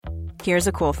Here's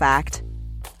a cool fact.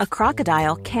 A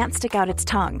crocodile can't stick out its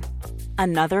tongue.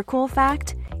 Another cool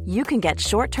fact, you can get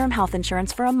short-term health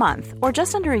insurance for a month or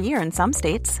just under a year in some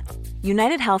states.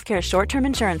 United Healthcare short-term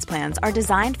insurance plans are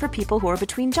designed for people who are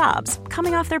between jobs,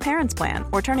 coming off their parents' plan,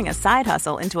 or turning a side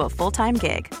hustle into a full-time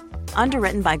gig.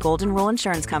 Underwritten by Golden Rule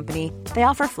Insurance Company, they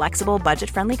offer flexible,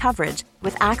 budget-friendly coverage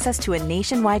with access to a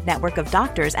nationwide network of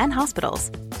doctors and hospitals.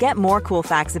 Get more cool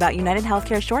facts about United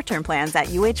Healthcare short-term plans at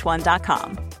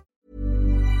uh1.com.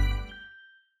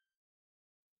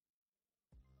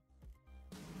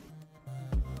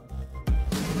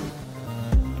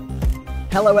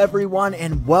 Hello everyone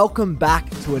and welcome back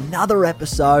to another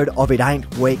episode of It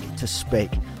Ain't Weak to Speak.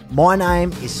 My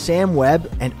name is Sam Webb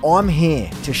and I'm here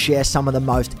to share some of the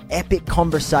most epic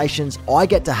conversations I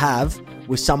get to have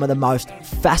with some of the most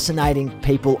fascinating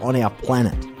people on our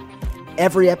planet.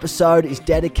 Every episode is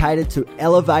dedicated to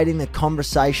elevating the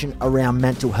conversation around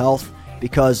mental health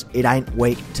because it ain't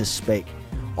weak to speak.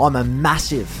 I'm a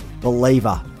massive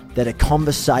believer that a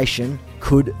conversation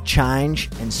could change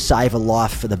and save a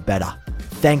life for the better.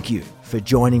 Thank you for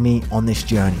joining me on this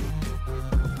journey.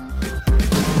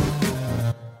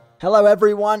 Hello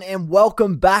everyone and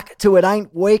welcome back to It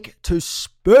Ain't Weak to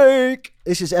Speak.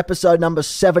 This is episode number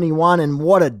 71 and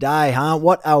what a day, huh?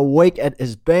 What a week it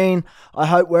has been. I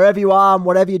hope wherever you are and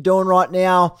whatever you're doing right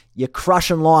now, you're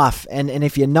crushing life. And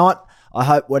if you're not, I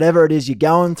hope whatever it is you're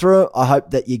going through, I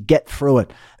hope that you get through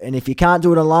it. And if you can't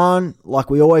do it alone, like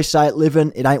we always say at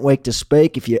Living, it ain't weak to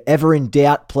speak. If you're ever in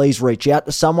doubt, please reach out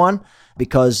to someone,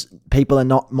 because people are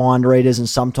not mind readers and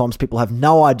sometimes people have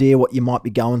no idea what you might be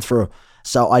going through.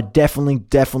 So I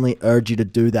definitely urge you to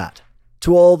do that.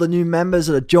 To all the new members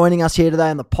that are joining us here today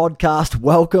on the podcast,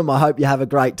 welcome. I hope you have a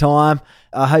great time.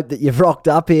 I hope that you've rocked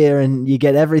up here and you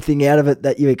get everything out of it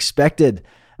that you expected,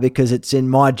 because it's in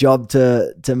my job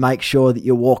to make sure that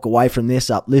you walk away from this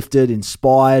uplifted,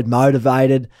 inspired,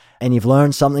 motivated, and you've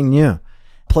learned something new.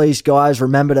 Please, guys,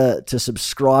 remember to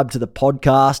subscribe to the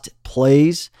podcast,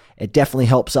 please. It definitely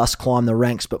helps us climb the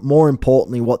ranks, but more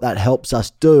importantly, what that helps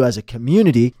us do as a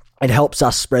community, it helps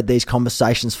us spread these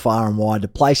conversations far and wide to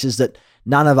places that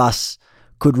none of us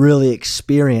could really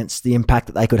experience the impact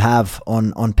that they could have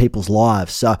on people's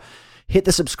lives. So hit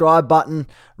the subscribe button,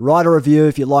 write a review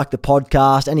if you like the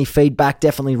podcast. Any feedback,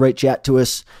 definitely reach out to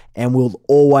us and we'll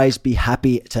always be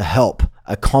happy to help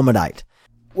accommodate.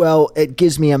 Well, it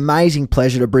gives me amazing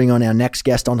pleasure to bring on our next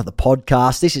guest onto the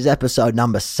podcast. This is episode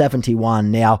number 71.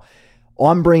 Now,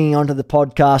 I'm bringing onto the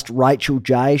podcast Rachel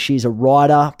J. She's a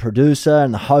writer, producer,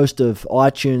 and the host of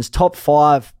iTunes' top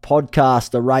 5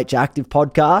 podcast, the Rach Active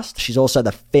podcast. She's also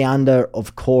the founder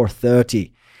of Core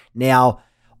 30. Now,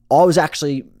 I was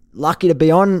actually lucky to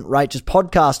be on Rachel's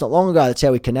podcast not long ago. That's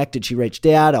how we connected. She reached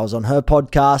out. I was on her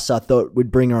podcast, so I thought we'd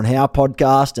bring her on our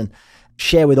podcast and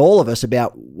share with all of us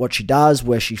about what she does,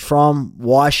 where she's from,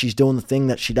 why she's doing the thing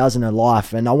that she does in her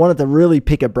life. And I wanted to really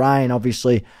pick her brain,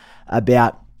 obviously,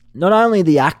 about not only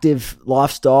the active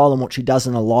lifestyle and what she does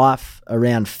in her life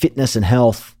around fitness and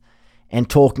health and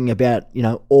talking about,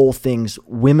 all things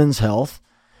women's health.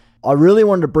 I really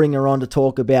wanted to bring her on to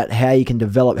talk about how you can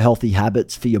develop healthy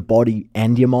habits for your body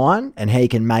and your mind, and how you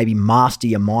can maybe master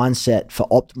your mindset for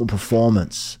optimal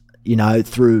performance,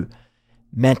 through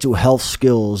mental health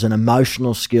skills and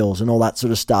emotional skills and all that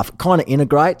sort of stuff. It kind of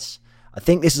integrates. I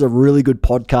think this is a really good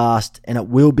podcast, and it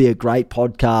will be a great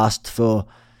podcast for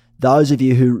those of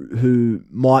you who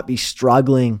might be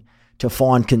struggling to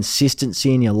find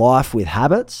consistency in your life with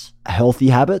habits, healthy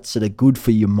habits that are good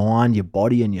for your mind, your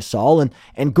body, and your soul,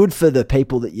 and good for the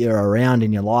people that you're around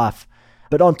in your life.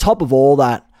 But on top of all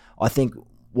that, I think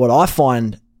what I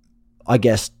find,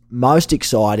 most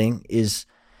exciting is,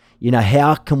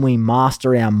 how can we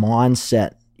master our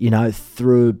mindset,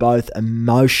 through both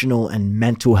emotional and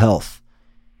mental health.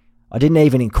 I didn't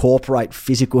even incorporate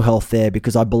physical health there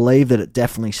because I believe that it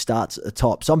definitely starts at the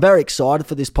top. So I'm very excited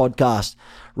for this podcast.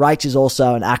 Rach is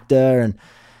also an actor and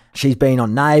she's been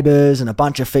on Neighbours and a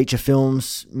bunch of feature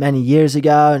films many years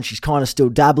ago, and she's kind of still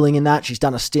dabbling in that. She's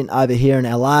done a stint over here in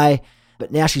LA,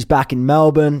 but now she's back in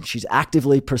Melbourne. She's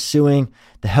actively pursuing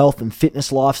the health and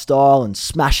fitness lifestyle and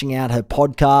smashing out her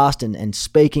podcast and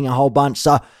speaking a whole bunch.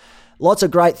 So lots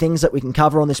of great things that we can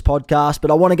cover on this podcast, but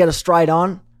I want to get her straight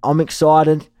on. I'm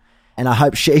excited. And I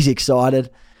hope she's excited,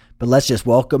 but let's just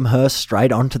welcome her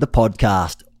straight onto the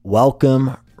podcast.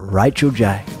 Welcome, Rachel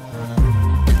J.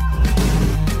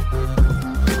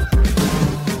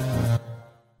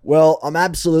 Well, I'm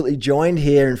absolutely joined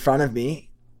here in front of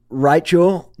me.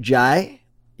 Rachel J,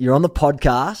 you're on the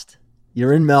podcast.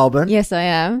 You're in Melbourne. Yes, I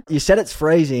am. You said it's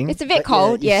freezing. It's a bit but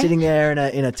cold, you're yeah. sitting there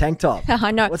in a tank top.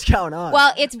 I know. What's going on?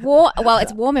 Well, it's warm. Well,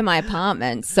 it's warm in my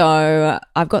apartment, so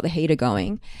I've got the heater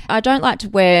going. I don't like to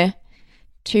wear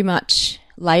too much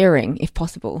layering, if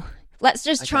possible. Let's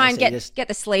just try and get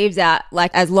the sleeves out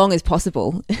like as long as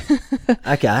possible.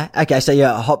 Okay. So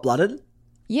you're hot-blooded?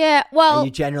 Yeah. Well, Are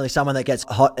you generally someone that gets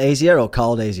hot easier or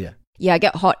cold easier? yeah, I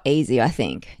get hot easy, I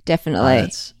think.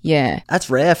 Definitely. Yeah. That's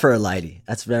rare for a lady.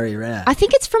 That's very rare. I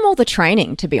think it's from all the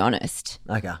training, to be honest.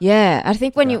 Okay. Yeah. I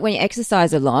think when you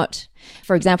exercise a lot,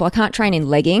 for example, I can't train in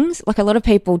leggings. Like a lot of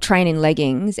people train in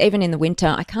leggings, even in the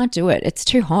winter. I can't do it. It's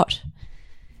too hot.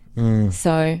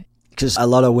 So. Because a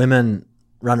lot of women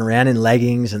run around in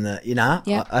leggings and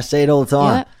I see it all the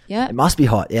time. Yeah. It must be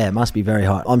hot. Yeah, it must be very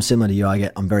hot. I'm similar to you.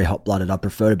 I'm very hot-blooded. I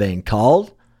prefer to be in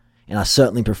cold. And I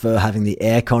certainly prefer having the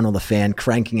aircon or the fan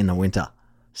cranking in the winter.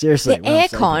 Seriously. The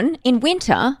aircon in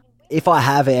winter? If I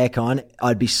have aircon,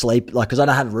 I'd be because I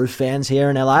don't have roof fans here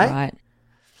in LA. Right.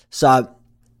 So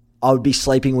I would be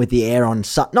sleeping with the air on,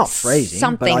 not freezing,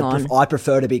 Something but I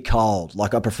prefer to be cold.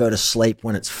 Like I prefer to sleep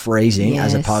when it's freezing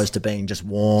as opposed to being just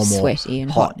warm sweaty or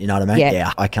and hot. You know what I mean?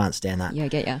 Yeah. I can't stand that. Yeah, I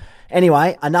get you.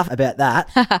 Anyway, enough about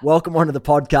that. Welcome onto the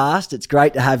podcast. It's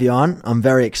great to have you on. I'm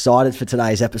very excited for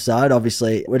today's episode.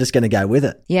 Obviously, we're just going to go with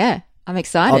it. Yeah, I'm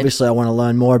excited. Obviously, I want to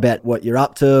learn more about what you're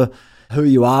up to, who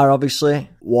you are, obviously,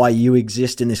 why you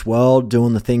exist in this world,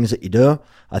 doing the things that you do.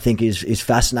 I think is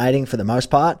fascinating for the most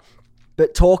part.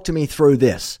 But talk to me through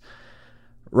this.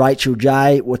 Rachel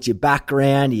J, what's your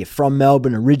background? Are you from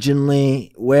Melbourne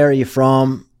originally? Where are you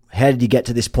from? How did you get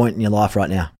to this point in your life right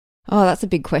now? Oh, that's a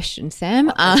big question,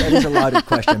 Sam. That is a loaded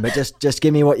question, but just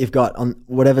give me what you've got on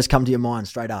whatever's come to your mind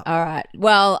straight up. All right.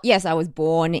 Well, yes, I was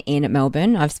born in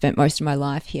Melbourne. I've spent most of my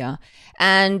life here.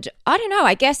 And I don't know,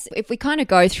 I guess if we kind of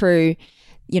go through,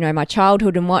 my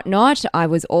childhood and whatnot, I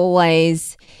was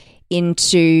always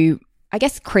into, I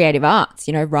guess, creative arts,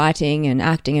 writing and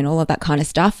acting and all of that kind of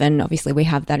stuff. And obviously we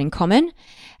have that in common.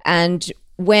 And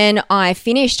when I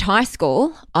finished high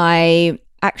school, I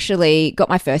actually got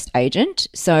my first agent.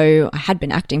 So I had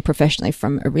been acting professionally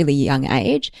from a really young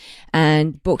age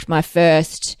and booked my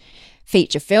first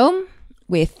feature film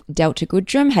with Delta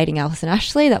Goodrem, Hating Alison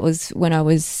Ashley. That was when I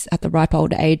was at the ripe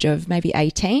old age of maybe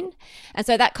 18. And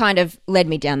so that kind of led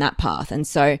me down that path. And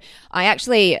so I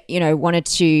actually, wanted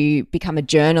to become a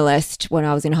journalist when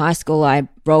I was in high school. I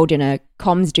rolled in a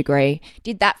comms degree,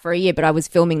 did that for a year, but I was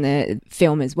filming the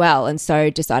film as well. And so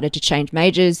decided to change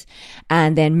majors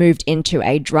and then moved into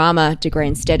a drama degree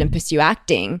instead and pursue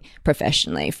acting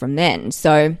professionally from then.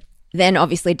 So then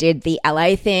obviously did the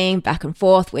LA thing back and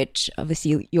forth, which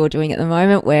obviously you're doing at the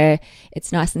moment where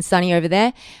it's nice and sunny over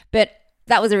there. But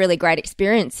that was a really great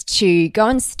experience to go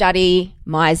and study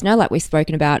Meisner, like we've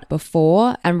spoken about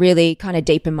before, and really kind of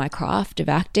deepen my craft of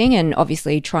acting and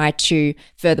obviously try to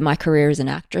further my career as an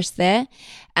actress there.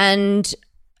 And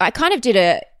I kind of did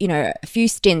a few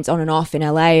stints on and off in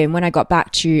LA. And when I got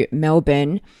back to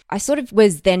Melbourne, I sort of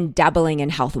was then dabbling in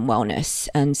health and wellness.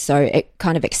 And so it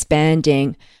kind of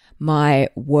expanding my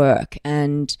work.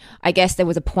 And I guess there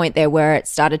was a point there where it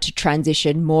started to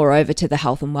transition more over to the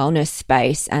health and wellness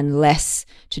space and less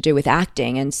to do with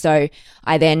acting. And so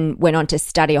I then went on to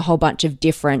study a whole bunch of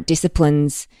different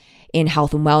disciplines in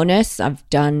health and wellness. I've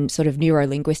done sort of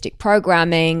neuro-linguistic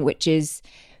programming, which is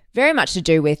very much to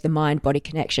do with the mind-body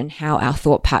connection, how our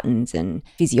thought patterns and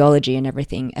physiology and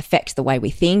everything affect the way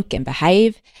we think and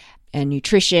behave, and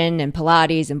nutrition and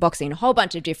Pilates and boxing, a whole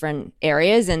bunch of different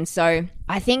areas. And so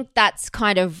I think that's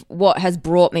kind of what has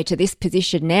brought me to this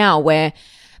position now where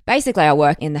basically I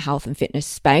work in the health and fitness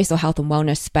space or health and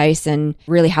wellness space and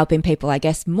really helping people, I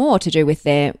guess, more to do with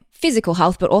their physical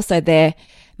health, but also their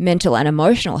mental and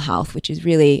emotional health, which is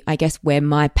really, I guess, where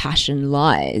my passion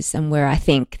lies and where I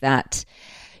think that,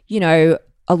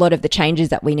 a lot of the changes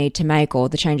that we need to make or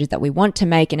the changes that we want to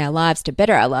make in our lives to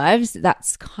better our lives,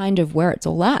 that's kind of where it's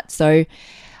all at. So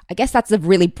I guess that's a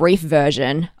really brief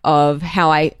version of how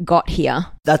I got here.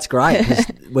 That's great. 'Cause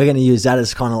we're going to use that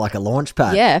as kind of like a launch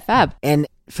pad. Yeah, fab. And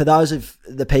for those of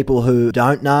the people who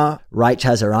don't know, Rach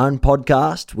has her own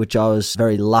podcast, which I was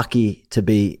very lucky to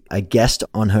be a guest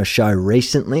on her show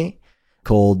recently,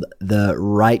 called the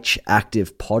Rach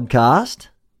Active Podcast.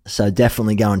 So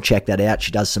definitely go and check that out.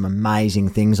 She does some amazing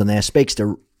things on there, speaks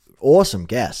to awesome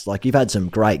guests. Like you've had some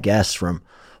great guests from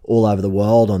all over the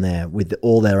world on there with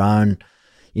all their own,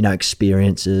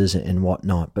 experiences and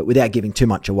whatnot. But without giving too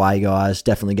much away, guys,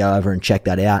 definitely go over and check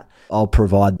that out. I'll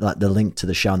provide the link to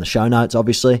the show in the show notes,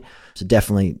 obviously. So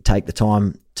definitely take the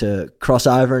time to cross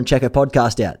over and check her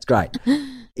podcast out. It's great.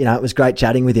 It was great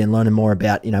chatting with you and learning more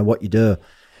about, what you do.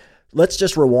 Let's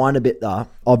just rewind a bit though.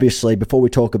 Obviously, before we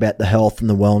talk about the health and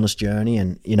the wellness journey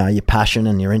and, you know, your passion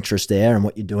and your interest there and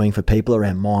what you're doing for people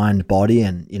around mind, body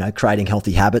and, you know, creating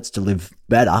healthy habits to live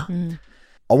better.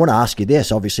 I want to ask you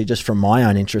this, obviously, just from my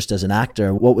own interest as an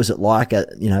actor, what was it like at,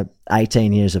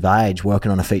 18 years of age working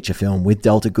on a feature film with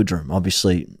Delta Goodrem?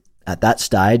 Obviously, at that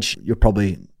stage, you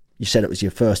said it was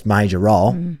your first major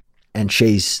role, and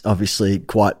she's obviously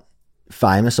quite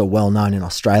famous or well known in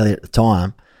Australia at the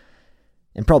time,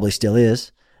 and probably still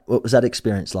is. What was that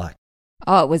experience like?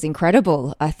 Oh, it was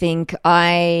incredible. I think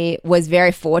I was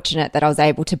very fortunate that I was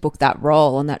able to book that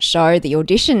role on that show. The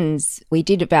auditions, we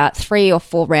did about 3 or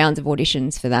 4 rounds of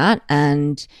auditions for that.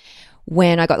 And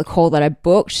when I got the call that I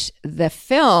booked the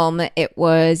film, it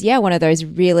was, one of those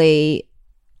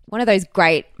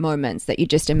great moments that you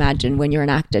just imagine when you're an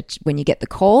actor, when you get the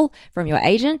call from your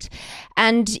agent.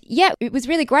 And it was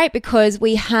really great because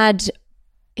we had,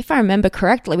 if I remember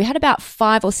correctly, we had about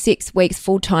 5 or 6 weeks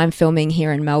full-time filming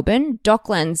here in Melbourne.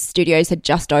 Docklands Studios had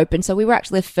just opened, so we were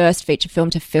actually the first feature film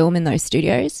to film in those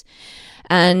studios.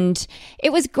 And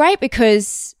it was great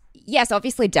because, yes,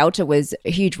 obviously Delta was a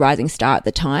huge rising star at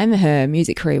the time. Her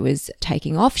music career was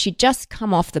taking off. She'd just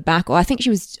come off the back, or I think she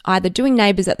was either doing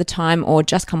Neighbours at the time or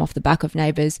just come off the back of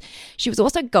Neighbours. She was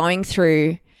also going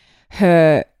through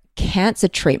her cancer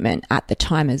treatment at the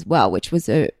time as well, which was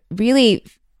it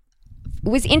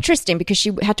was interesting because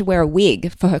she had to wear a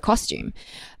wig for her costume.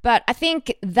 But I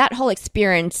think that whole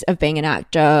experience of being an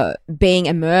actor, being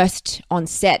immersed on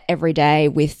set every day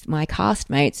with my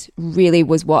castmates really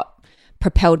was what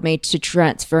propelled me to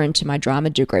transfer into my drama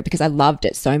degree because I loved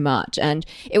it so much. And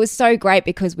it was so great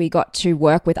because we got to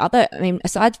work with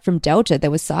aside from Delta, there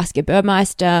was Saskia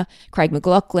Burmeister, Craig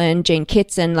McLachlan, Gene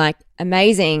Kitson, like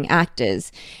amazing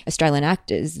actors, Australian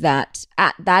actors that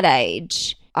at that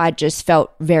age, I just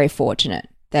felt very fortunate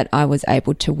that I was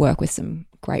able to work with some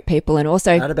great people. And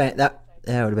also that would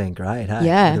have been great. Hey?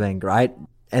 Yeah. It would have been great.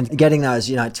 And getting those,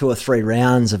 2 or 3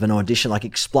 rounds of an audition, do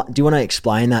you want to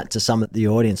explain that to some of the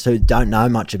audience who don't know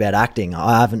much about acting?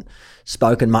 I haven't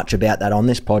spoken much about that on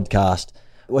this podcast.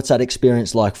 What's that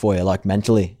experience like for you, like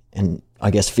mentally and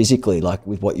I guess physically, like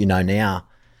with what you know now?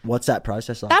 What's that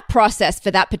process like? That process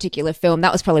for that particular film,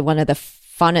 that was probably one of the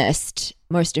funnest,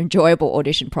 most enjoyable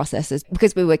audition processes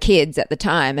because we were kids at the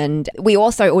time, and we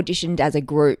also auditioned as a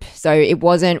group. So it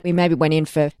wasn't, we maybe went in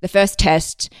for the first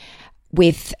test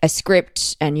with a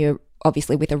script and you're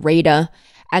obviously with a reader.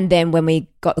 And then when we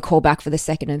got the call back for the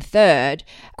second and third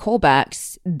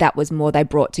callbacks, that was more, they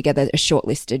brought together a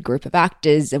shortlisted group of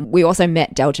actors. And we also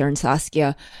met Delta and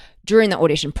Saskia during the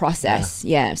audition process,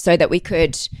 so that we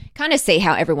could kind of see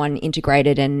how everyone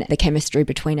integrated and the chemistry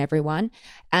between everyone.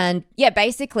 And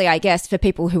basically, I guess for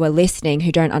people who are listening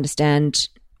who don't understand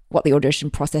what the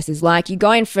audition process is like, you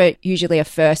go in for usually a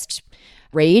first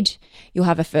read, you'll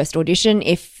have a first audition.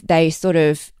 If they sort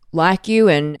of like you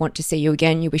and want to see you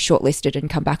again, you'll be shortlisted and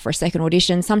come back for a second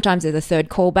audition. Sometimes there's a third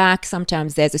callback.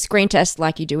 Sometimes there's a screen test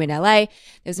like you do in LA.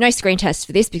 There's no screen test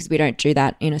for this because we don't do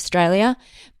that in Australia.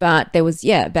 But there was,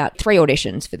 about 3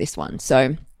 auditions for this one.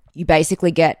 So you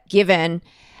basically get given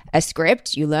a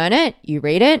script, you learn it, you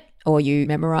read it, or you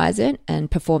memorize it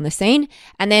and perform the scene.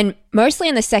 And then mostly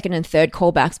in the second and third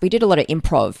callbacks, we did a lot of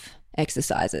improv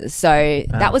exercises. So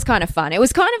that was kind of fun. It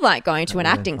was kind of like going to an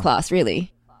acting class,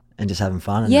 really. And just having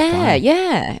fun. And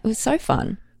it was so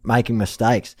fun. Making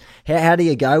mistakes. How do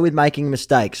you go with making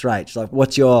mistakes, Rach? Like,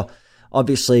 what's your,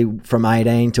 obviously from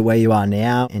 18 to where you are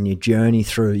now and your journey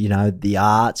through, the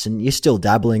arts, and you're still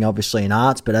dabbling obviously in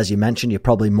arts, but as you mentioned, you're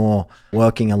probably more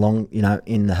working along,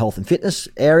 in the health and fitness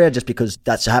area just because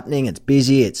that's happening. It's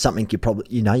busy. It's something you probably,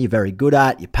 you're very good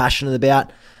at, you're passionate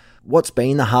about. What's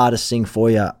been the hardest thing for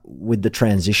you with the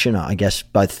transition, I guess,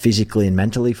 both physically and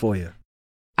mentally for you?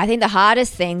 I think the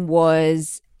hardest thing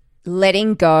was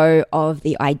letting go of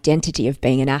the identity of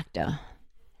being an actor.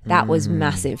 That was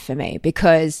massive for me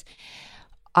because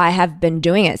I have been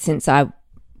doing it since I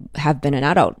have been an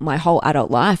adult. My whole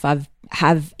adult life,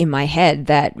 have in my head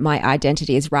that my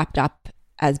identity is wrapped up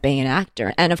as being an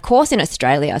actor. And of course, in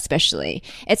Australia especially,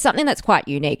 it's something that's quite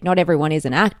unique. Not everyone is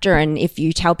an actor. And if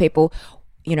you tell people,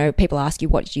 people ask you,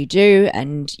 what do you do?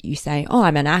 And you say, oh,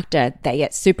 I'm an actor. They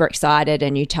get super excited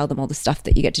and you tell them all the stuff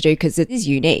that you get to do because it is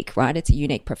unique, right? It's a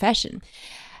unique profession.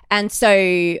 And so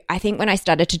I think when I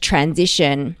started to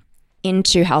transition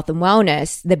into health and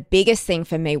wellness, the biggest thing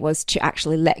for me was to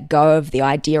actually let go of the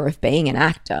idea of being an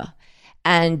actor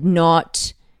and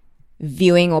not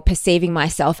viewing or perceiving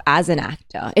myself as an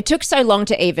actor. It took so long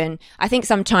to even, I think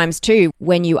sometimes too,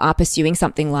 when you are pursuing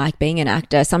something like being an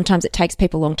actor, sometimes it takes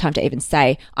people a long time to even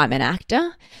say, I'm an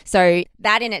actor. So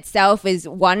that in itself is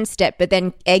one step, but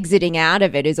then exiting out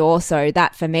of it is also,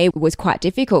 that for me was quite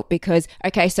difficult because,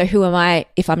 okay, so who am I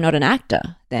if I'm not an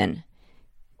actor then?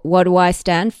 What do I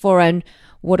stand for and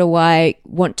what do I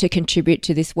want to contribute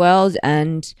to this world?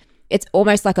 And it's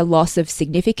almost like a loss of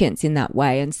significance in that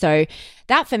way. And so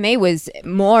that for me was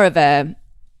more of a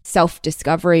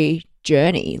self-discovery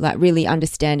journey, like really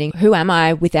understanding who am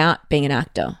I without being an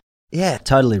actor. Yeah,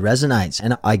 totally resonates.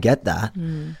 And I get that.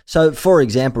 So for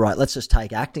example, right, let's just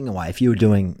take acting away. If you were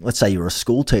doing, let's say you were a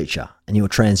school teacher and you were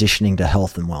transitioning to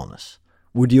health and wellness,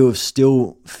 would you have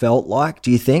still felt like,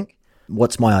 do you think,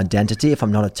 what's my identity if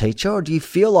I'm not a teacher? Or do you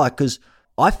feel like, because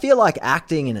I feel like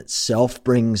acting in itself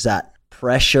brings that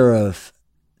pressure of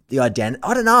the identity.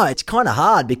 I don't know. It's kind of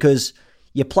hard because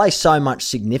you place so much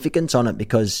significance on it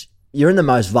because you're in the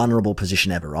most vulnerable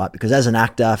position ever, right? Because as an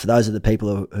actor, for those of the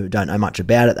people who don't know much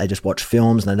about it, they just watch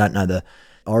films and they don't know the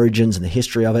origins and the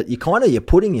history of it. You're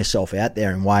putting yourself out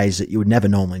there in ways that you would never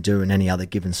normally do in any other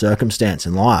given circumstance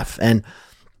in life. And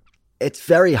it's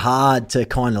very hard to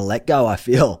kind of let go, I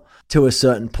feel, to a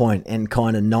certain point and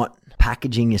kind of not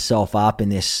packaging yourself up in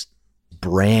this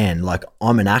brand. Like,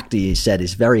 I'm an actor, you said,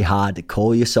 is very hard to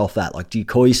call yourself that. Like, do you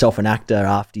call yourself an actor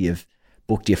after you've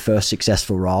booked your first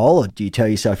successful role? Or do you tell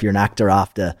yourself you're an actor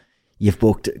after you've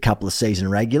booked a couple of season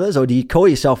regulars? Or do you call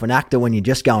yourself an actor when you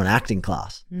just go in acting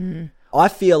class? I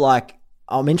feel like,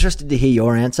 I'm interested to hear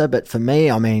your answer, but for me,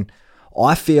 I mean,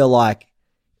 I feel like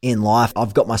in life,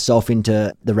 I've got myself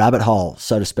into the rabbit hole,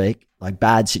 so to speak, like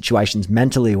bad situations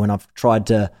mentally when I've tried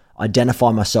to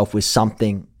identify myself with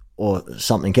something or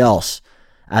something else,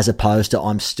 as opposed to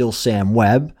I'm still Sam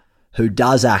Webb who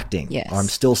does acting. Yes. Or I'm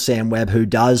still Sam Webb who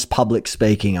does public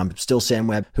speaking. I'm still Sam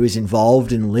Webb who is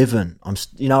involved in living.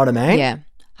 You know what I mean? Yeah,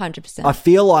 100%. I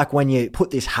feel like when you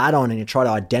put this hat on and you try to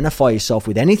identify yourself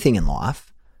with anything in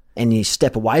life and you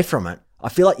step away from it, I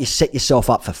feel like you set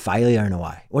yourself up for failure in a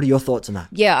way. What are your thoughts on that?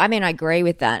 Yeah, I mean, I agree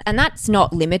with that. And that's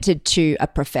not limited to a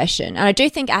profession. And I do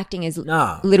think acting is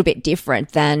a little bit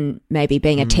different than maybe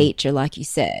being a teacher, like you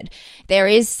said. There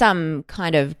is some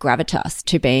kind of gravitas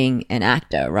to being an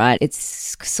actor, right?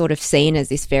 It's sort of seen as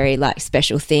this very like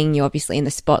special thing. You're obviously in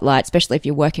the spotlight, especially if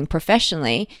you're working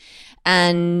professionally.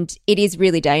 And it is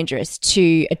really dangerous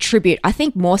to attribute, I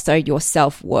think, more so your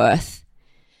self-worth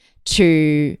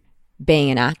to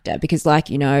being an actor, because like,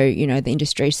 you know, the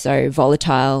industry is so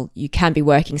volatile. You can be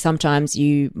working, sometimes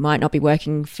you might not be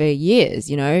working for years,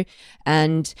 you know,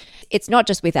 and it's not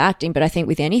just with acting, but I think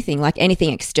with anything, like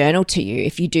anything external to you,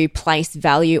 if you do place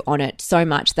value on it so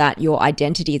much that your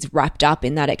identity is wrapped up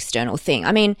in that external thing,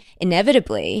 I mean,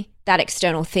 inevitably that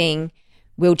external thing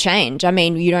will change. I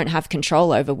mean, you don't have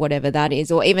control over whatever that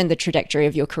is, or even the trajectory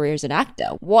of your career as an actor.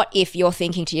 What if you're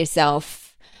thinking to yourself,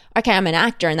 okay, I'm an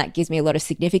actor and that gives me a lot of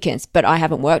significance, but I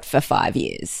haven't worked for 5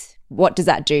 years. What does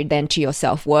that do then to your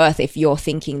self-worth if you're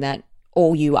thinking that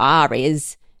all you are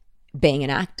is being an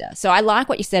actor? So I like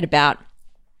what you said about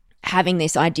having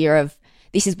this idea of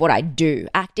this is what I do.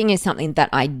 Acting is something that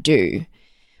I do,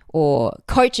 or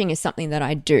coaching is something that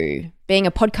I do. Being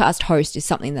a podcast host is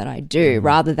something that I do,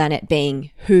 rather than it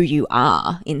being who you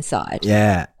are inside.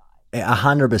 Yeah,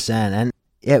 100%. And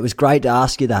yeah, it was great to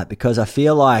ask you that, because I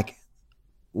feel like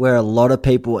where a lot of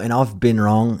people, and I've been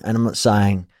wrong, and I'm not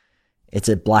saying it's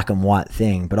a black and white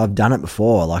thing, but I've done it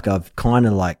before. Like, I've kind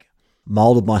of like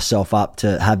molded myself up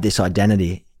to have this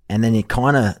identity, and then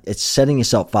it's setting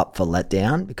yourself up for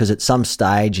letdown, because at some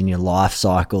stage in your life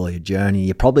cycle or your journey,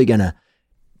 you're probably going to,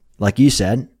 like you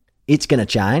said, it's going to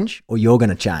change, or you're going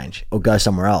to change or go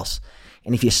somewhere else.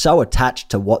 And if you're so attached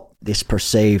to what this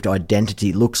perceived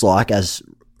identity looks like as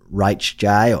Rach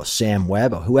J or Sam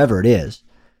Webb or whoever it is,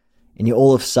 and you're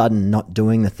all of a sudden not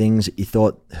doing the things that you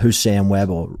thought who Sam Webb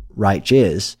or Rach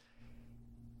is,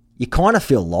 you kind of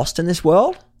feel lost in this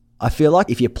world. I feel like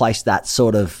if you place that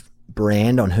sort of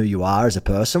brand on who you are as a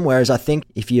person, whereas I think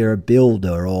if you're a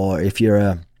builder, or if you're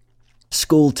a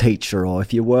school teacher, or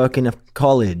if you work in a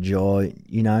college, or,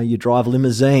 you know, you drive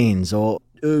limousines or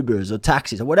Ubers or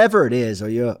taxis or whatever it is, or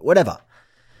you're whatever,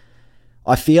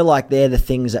 I feel like they're the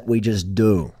things that we just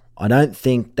do. I don't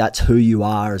think that's who you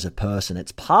are as a person.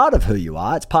 It's part of who you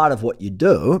are. It's part of what you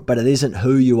do, but it isn't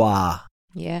who you are.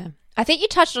 Yeah. I think you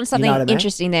touched on something what I mean?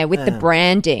 interesting there with the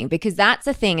branding, because that's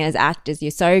the thing as actors,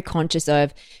 you're so conscious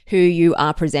of who you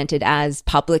are presented as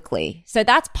publicly. So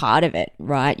that's part of it,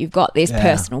 right? You've got this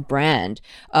personal brand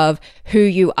of who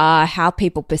you are, how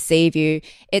people perceive you.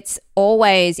 It's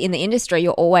always, in the industry,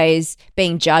 you're always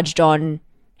being judged on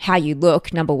how you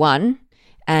look, number one,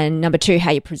 and number two,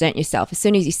 how you present yourself. As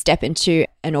soon as you step into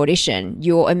an audition,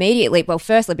 you're immediately, well,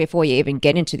 firstly, before you even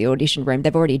get into the audition room,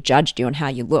 they've already judged you on how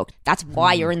you look. That's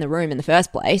why you're in the room in the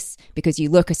first place, because you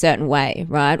look a certain way,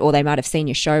 right? Or they might have seen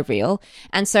your show reel.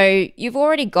 And so you've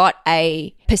already got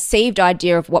a perceived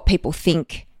idea of what people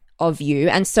think of you.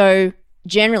 And so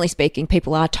generally speaking,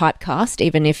 people are typecast,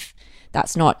 even if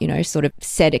that's not, sort of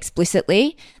said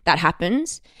explicitly. That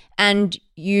happens. And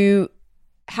you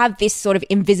have this sort of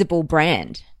invisible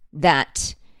brand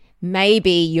that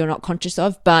maybe you're not conscious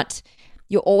of, but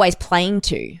you're always playing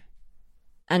to.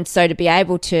 And so to be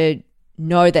able to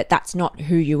know that that's not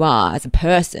who you are as a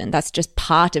person, that's just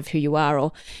part of who you are,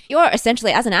 or you're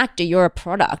essentially, as an actor, you're a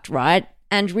product, right?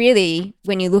 And really,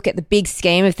 when you look at the big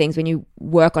scheme of things, when you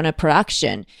work on a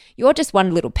production, you're just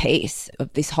one little piece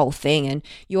of this whole thing, and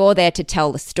you're there to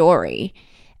tell the story.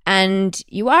 And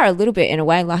you are a little bit, in a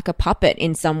way, like a puppet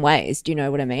in some ways. Do you know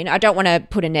what I mean? I don't want to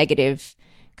put a negative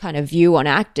kind of view on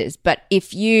actors, but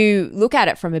if you look at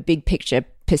it from a big picture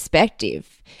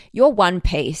perspective, you're one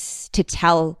piece to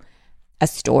tell a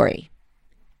story.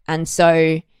 And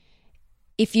so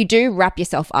if you do wrap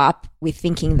yourself up with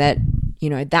thinking that,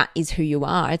 that is who you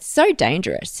are, it's so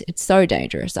dangerous. It's so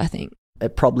dangerous, I think.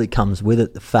 It probably comes with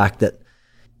it the fact that,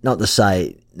 not to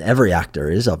say every actor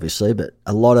is, obviously, but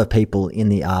a lot of people in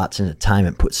the arts and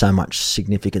entertainment put so much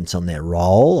significance on their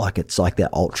role, like it's like they're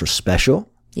ultra special.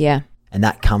 Yeah. And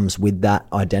that comes with that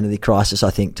identity crisis, I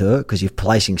think, too, because you're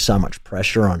placing so much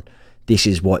pressure on this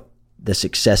is what the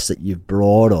success that you've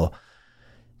brought, or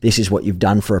this is what you've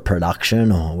done for a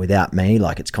production, or without me,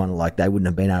 like it's kind of like they wouldn't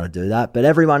have been able to do that. But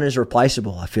everyone is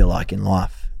replaceable, I feel like, in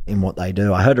life, in what they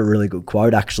do. I heard a really good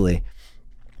quote, actually,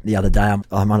 the other day.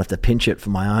 I might have to pinch it for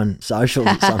my own socials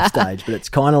at some stage, but it's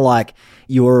kind of like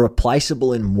you're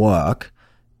replaceable in work,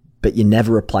 but you're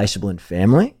never replaceable in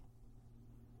family.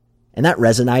 And that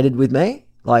resonated with me,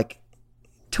 like,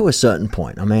 to a certain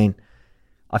point. I mean,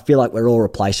 I feel like we're all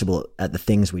replaceable at the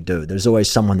things we do. There's always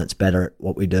someone that's better at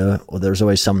what we do, or there's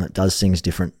always someone that does things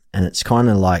different. And it's kind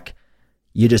of like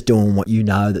you're just doing what you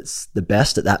know that's the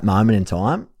best at that moment in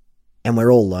time. And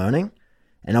we're all learning.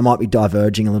 And I might be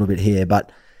diverging a little bit here,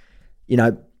 but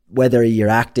whether you're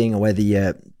acting or whether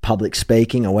you're public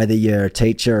speaking or whether you're a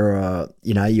teacher or,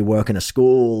 you work in a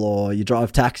school or you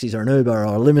drive taxis or an Uber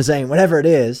or a limousine, whatever it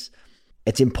is,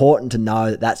 it's important to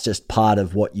know that that's just part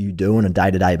of what you do on a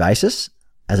day-to-day basis.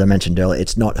 As I mentioned earlier,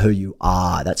 it's not who you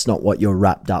are. That's not what you're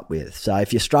wrapped up with. So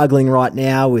if you're struggling right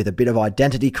now with a bit of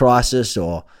identity crisis,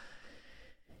 or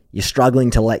you're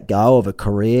struggling to let go of a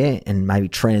career and maybe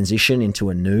transition into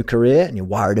a new career, and you're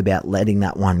worried about letting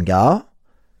that one go,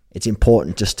 it's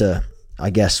important just to, I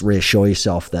guess, reassure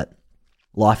yourself that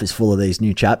life is full of these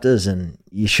new chapters, and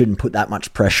you shouldn't put that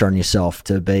much pressure on yourself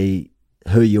to be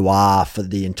who you are for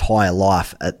the entire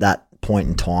life at that point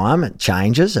in time. It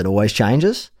changes. It always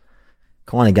changes.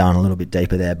 Kind of going a little bit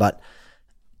deeper there, but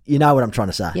you know what I'm trying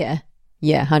to say.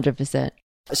 Yeah, 100%.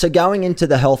 So going into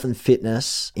the health and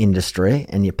fitness industry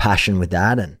and your passion with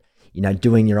that, and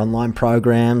doing your online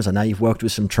programs. I know you've worked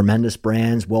with some tremendous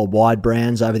brands, worldwide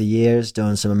brands over the years,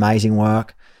 doing some amazing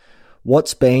work.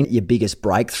 What's been your biggest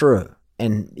breakthrough?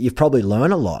 And you've probably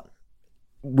learned a lot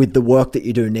with the work that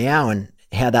you do now, and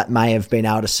how that may have been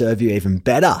able to serve you even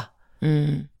better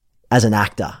as an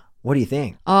actor. What do you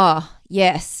think? Oh,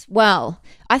 yes. Well,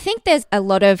 I think there's a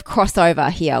lot of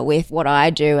crossover here with what I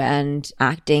do and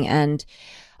acting. And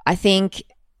I think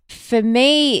for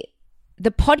me, the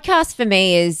podcast for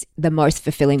me is the most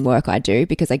fulfilling work I do,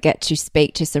 because I get to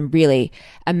speak to some really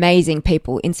amazing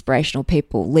people, inspirational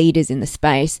people, leaders in the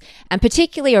space, and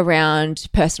particularly around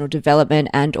personal development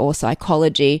and or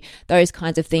psychology, those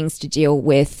kinds of things to deal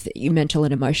with your mental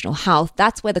and emotional health.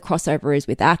 That's where the crossover is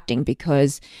with acting,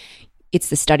 because it's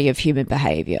the study of human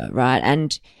behavior, right?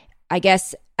 And I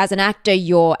guess as an actor,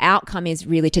 your outcome is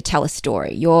really to tell a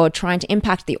story. You're trying to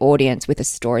impact the audience with a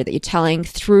story that you're telling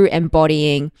through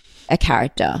embodying a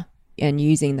character and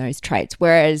using those traits.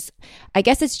 Whereas I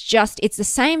guess it's the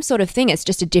same sort of thing. It's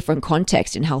just a different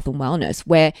context in health and wellness,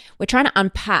 where we're trying to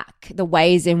unpack the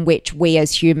ways in which we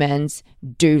as humans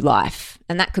do life.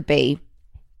 And that could be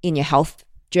in your health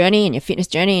journey, in your fitness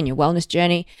journey, in your wellness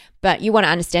journey. But you want to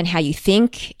understand how you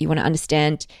think, you want to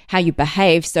understand how you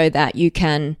behave, so that you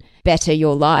can better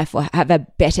your life or have a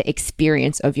better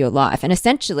experience of your life. And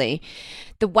essentially,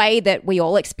 the way that we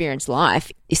all experience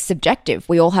life is subjective.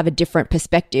 We all have a different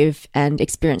perspective and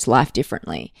experience life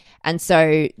differently. And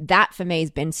so that for me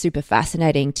has been super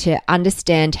fascinating, to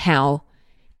understand how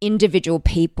individual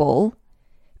people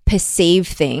perceive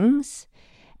things,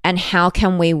 and how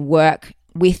can we work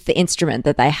with the instrument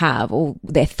that they have, or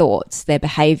their thoughts, their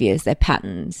behaviors, their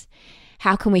patterns?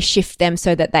 How can we shift them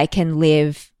so that they can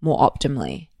live more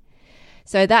optimally?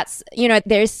 So that's,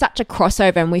 there is such a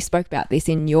crossover, and we spoke about this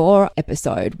in your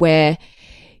episode, where,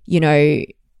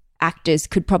 actors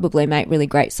could probably make really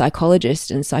great psychologists,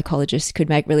 and psychologists could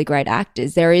make really great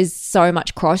actors. There is so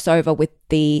much crossover with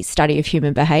the study of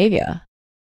human behavior.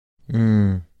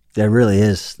 There really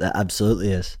is. There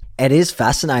absolutely is. It is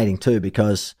fascinating too,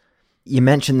 because you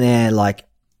mentioned there like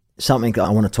something that I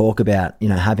want to talk about,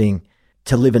 having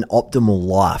to live an optimal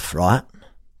life, right?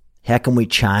 How can we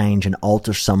change and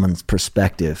alter someone's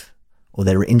perspective or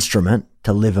their instrument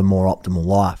to live a more optimal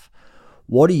life?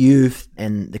 What do you,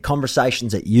 and the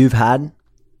conversations that you've had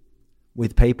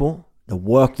with people, the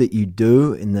work that you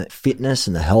do in the fitness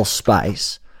and the health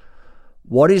space,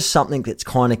 what is something that's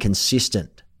kind of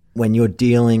consistent when you're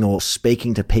dealing or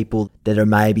speaking to people that are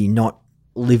maybe not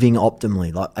living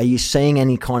optimally? Like, are you seeing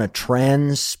any kind of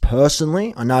trends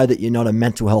personally? I know that you're not a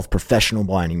mental health professional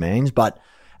by any means, but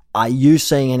are you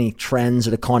seeing any trends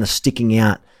that are kind of sticking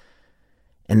out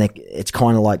and it's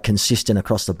kind of like consistent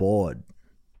across the board?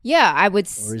 Yeah, I would.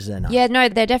 Or is there none? Yeah, no,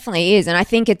 there definitely is. And I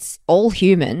think it's all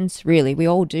humans, really. We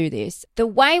all do this. The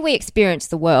way we experience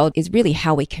the world is really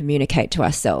how we communicate to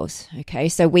ourselves. Okay,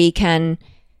 so we can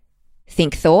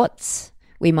think thoughts.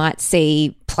 We might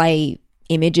play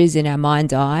images in our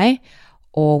mind's eye,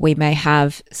 or we may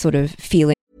have sort of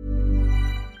feelings.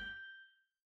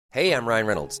 Hey, I'm Ryan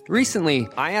Reynolds. Recently,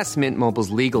 I asked Mint Mobile's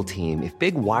legal team if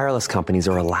big wireless companies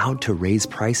are allowed to raise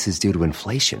prices due to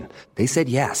inflation. They said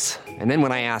yes. And then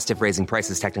when I asked if raising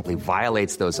prices technically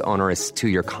violates those onerous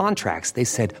two-year contracts, they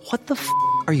said, "What the f***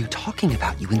 are you talking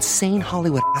about, you insane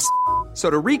Hollywood ass?" So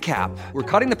to recap, we're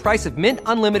cutting the price of Mint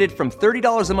Unlimited from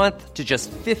 $30 a month to just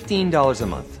 $15 a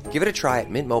month. Give it a try at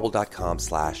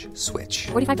mintmobile.com/switch.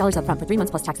 $45 up front for 3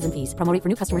 months plus taxes and fees. Promo rate for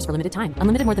new customers for limited time.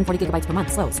 Unlimited more than 40 gigabytes per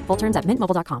month. Slows full terms at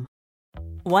mintmobile.com.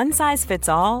 One size fits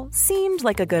all seemed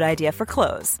like a good idea for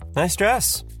clothes. Nice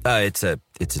dress. It's a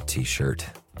t-shirt.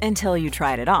 Until you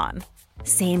tried it on.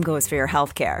 Same goes for your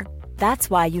healthcare. That's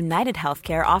why United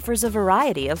Healthcare offers a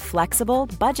variety of flexible,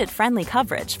 budget-friendly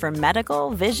coverage for medical,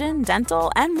 vision,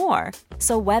 dental, and more.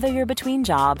 So whether you're between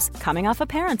jobs, coming off a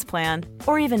parent's plan,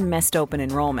 or even missed open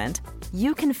enrollment,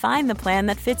 you can find the plan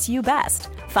that fits you best.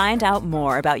 Find out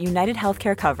more about United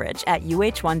Healthcare coverage at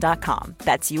uh1.com.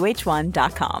 That's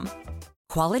uh1.com.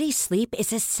 Quality sleep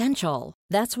is essential.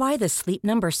 That's why the Sleep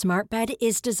Number Smart Bed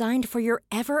is designed for your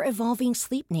ever-evolving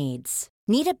sleep needs.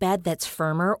 Need a bed that's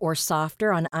firmer or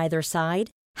softer on either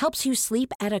side? Helps you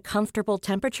sleep at a comfortable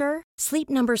temperature? Sleep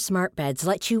Number Smart Beds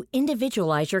let you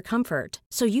individualize your comfort,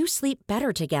 so you sleep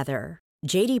better together.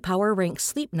 J.D. Power ranks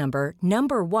Sleep Number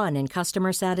number 1 in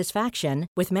customer satisfaction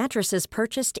with mattresses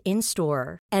purchased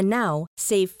in-store. And now,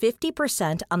 save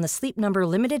 50% on the Sleep Number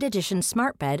Limited Edition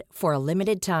Smart Bed for a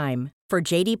limited time. For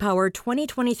J.D. Power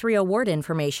 2023 award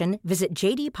information, visit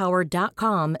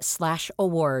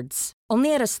jdpower.com/awards.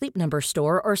 Only at a Sleep Number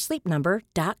store or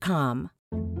sleepnumber.com.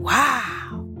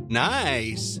 Wow.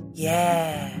 Nice.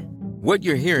 Yeah. What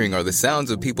you're hearing are the sounds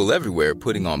of people everywhere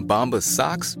putting on Bombas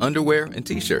socks, underwear, and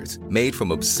T-shirts made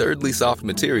from absurdly soft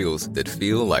materials that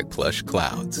feel like plush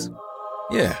clouds.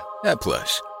 Yeah, that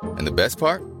plush. And the best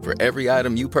part? For every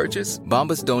item you purchase,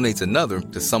 Bombas donates another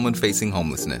to someone facing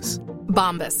homelessness.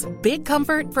 Bombas. Big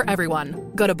comfort for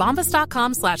everyone. Go to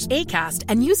bombas.com/ACAST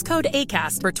and use code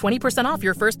ACAST for 20% off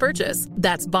your first purchase.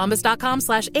 That's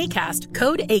bombas.com/ACAST.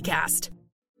 Code ACAST.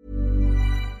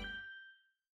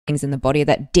 Things in the body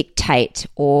that dictate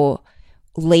or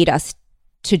lead us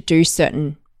to do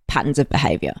certain patterns of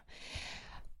behavior.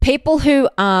 People who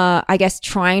are, I guess,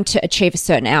 trying to achieve a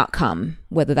certain outcome,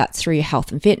 whether that's through your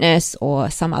health and fitness or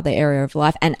some other area of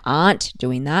life, and aren't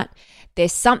doing that,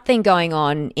 there's something going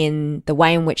on in the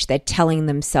way in which they're telling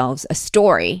themselves a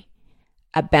story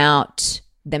about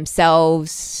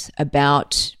themselves,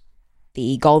 about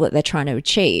the goal that they're trying to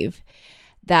achieve,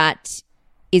 that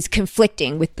is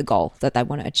conflicting with the goal that they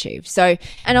want to achieve. So,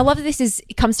 and a lot of this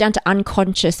it comes down to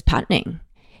unconscious patterning,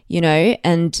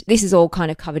 and this is all kind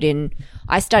of covered in,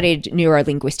 I studied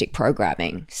neuro-linguistic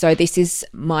programming. So this is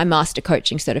my master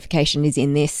coaching certification is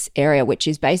in this area, which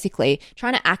is basically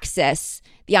trying to access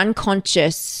the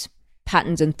unconscious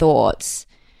patterns and thoughts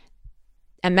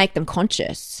and make them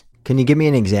conscious. Can you give me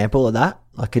an example of that?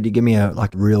 Like, could you give me a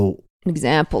real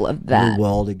example of that? Real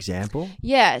world example?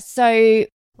 Yeah. So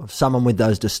of someone with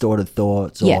those distorted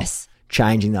thoughts, or yes,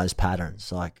 changing those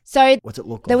patterns. Like, so what's it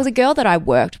look like? There was a girl that I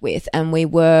worked with, and we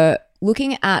were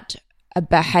looking at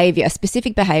a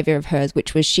specific behavior of hers,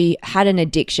 which was she had an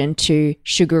addiction to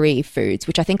sugary foods,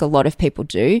 which I think a lot of people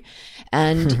do.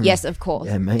 And yes, of course.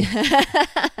 Yeah, me.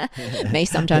 Me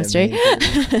sometimes too.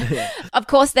 Of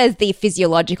course, there's the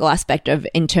physiological aspect of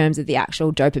in terms of the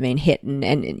actual dopamine hit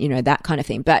and you know, that kind of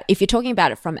thing. But if you're talking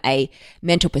about it from a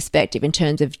mental perspective in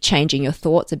terms of changing your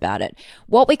thoughts about it,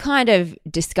 what we kind of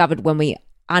discovered when we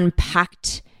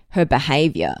unpacked her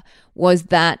behavior was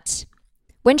that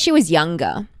when she was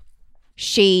younger,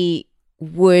 she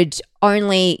would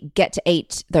only get to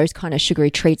eat those kind of sugary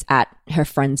treats at her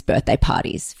friends' birthday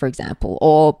parties, for example,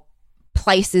 or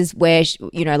places where,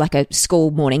 you know, like a school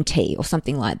morning tea or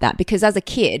something like that. Because as a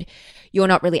kid, you're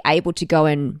not really able to go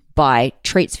and buy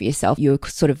treats for yourself. You're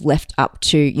sort of left up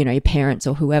to, you know, your parents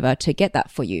or whoever to get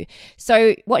that for you.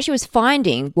 So what she was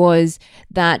finding was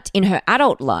that in her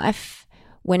adult life,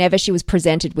 whenever she was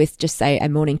presented with just say a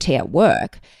morning tea at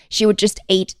work, she would just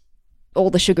eat all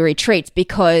the sugary treats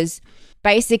because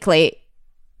basically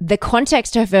the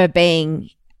context of her being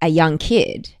a young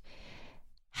kid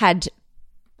had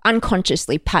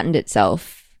unconsciously patterned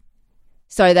itself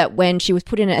so that when she was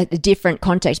put in a different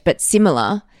context but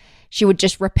similar, she would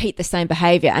just repeat the same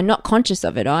behavior and not conscious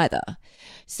of it either.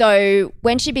 So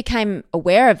when she became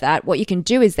aware of that, what you can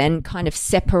do is then kind of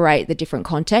separate the different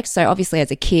contexts. So obviously as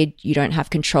a kid, you don't have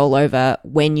control over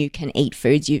when you can eat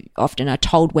foods. You often are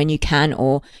told when you can,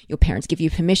 or your parents give you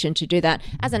permission to do that.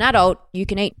 As an adult, you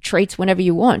can eat treats whenever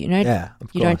you want, you know? Yeah,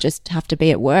 of you course. don't just have to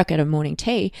be at work at a morning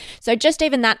tea. So just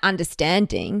even that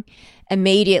understanding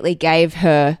immediately gave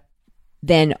her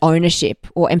then ownership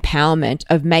or empowerment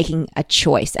of making a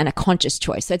choice and a conscious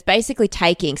choice. So it's basically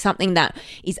taking something that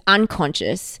is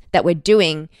unconscious that we're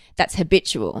doing that's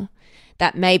habitual,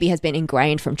 that maybe has been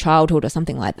ingrained from childhood or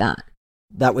something like that.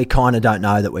 That we kind of don't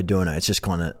know that we're doing it. It's just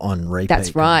kind of on repeat.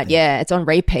 That's right. Yeah, it's on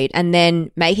repeat. And then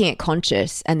making it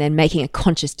conscious and then making a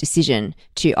conscious decision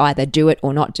to either do it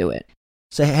or not do it.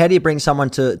 So how do you bring someone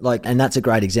to, like, and that's a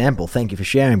great example, thank you for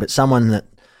sharing, but someone that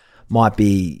might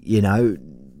be, you know,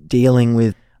 dealing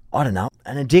with, I don't know,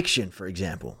 an addiction, for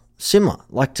example, similar,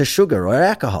 like to sugar or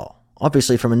alcohol.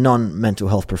 Obviously, from a non-mental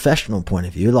health professional point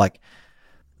of view, like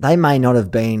they may not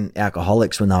have been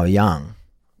alcoholics when they were young,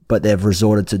 but they've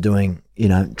resorted to doing, you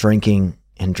know, drinking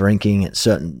at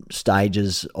certain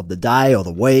stages of the day or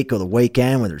the week or the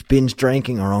weekend, whether it's binge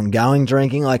drinking or ongoing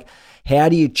drinking. Like, how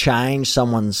do you change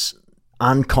someone's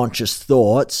unconscious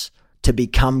thoughts to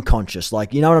become conscious?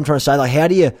 Like, you know what I'm trying to say? Like, how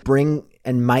do you bring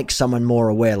and make someone more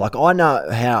aware? Like, I know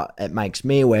how it makes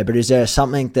me aware, but is there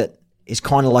something that is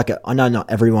kind of like I know not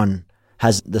everyone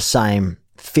has the same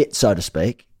fit, so to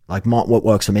speak. Like, what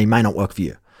works for me may not work for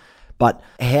you. But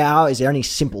is there any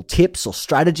simple tips or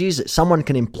strategies that someone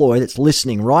can employ that's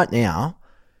listening right now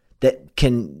that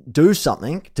can do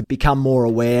something to become more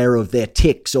aware of their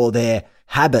tics or their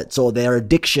habits or their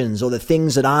addictions or the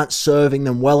things that aren't serving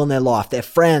them well in their life, their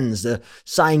friends, they're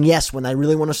saying yes when they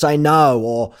really want to say no,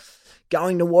 or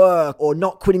going to work, or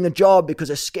not quitting the job because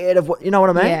they're scared of what, you know what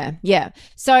I mean? Yeah.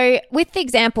 So with the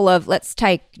example of, let's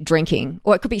take drinking,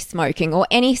 or it could be smoking, or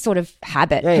any sort of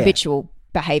habit, habitual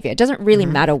behavior. It doesn't really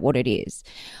matter what it is.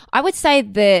 I would say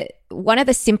that one of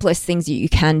the simplest things that you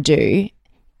can do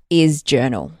is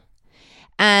journal.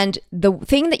 And the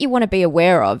thing that you want to be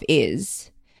aware of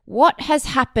is what has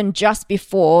happened just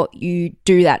before you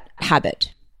do that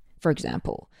habit, for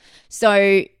example.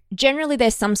 So generally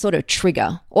there's some sort of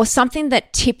trigger or something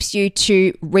that tips you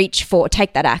to reach for,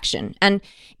 take that action. And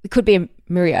it could be a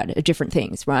myriad of different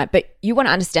things, right? But you want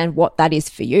to understand what that is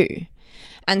for you.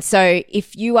 And so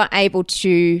if you are able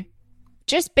to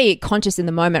just be conscious in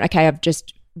the moment, okay, I've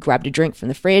just grabbed a drink from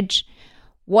the fridge,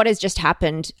 what has just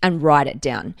happened, and write it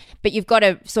down. But you've got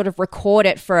to sort of record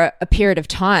it for a period of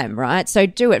time, right? So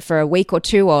do it for a week or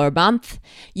two or a month.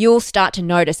 You'll start to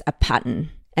notice a pattern,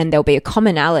 and there'll be a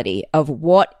commonality of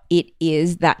what it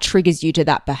is that triggers you to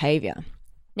that behavior.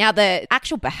 Now, the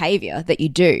actual behavior that you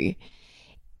do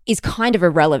is kind of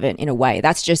irrelevant in a way.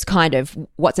 That's just kind of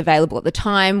what's available at the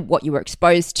time, what you were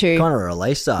exposed to. Kind of a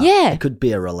release. Yeah. It could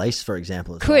be a release, for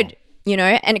example. Could, you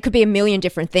know, and it could be a million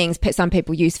different things. Some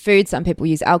people use food, some people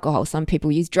use alcohol, some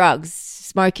people use drugs,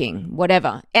 smoking,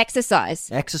 whatever. Exercise.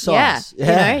 Yeah. You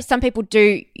know, some people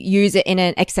do use it in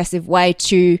an excessive way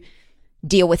to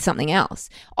deal with something else.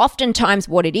 Oftentimes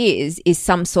what it is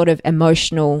some sort of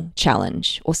emotional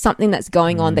challenge or something that's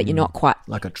going on that you're not quite...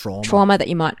 Like a trauma. Trauma that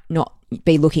you might not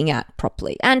be looking at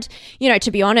properly. And, you know,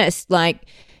 to be honest, like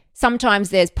sometimes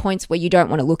there's points where you don't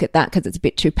want to look at that because it's a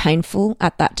bit too painful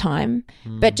at that time.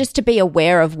 But just to be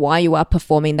aware of why you are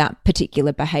performing that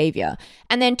particular behavior.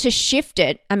 And then to shift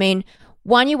it, I mean,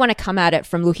 one, you want to come at it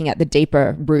from looking at the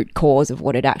deeper root cause of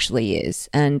what it actually is.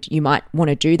 And you might want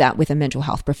to do that with a mental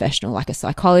health professional like a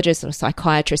psychologist or a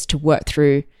psychiatrist to work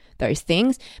through those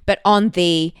things. But on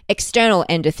the external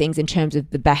end of things, in terms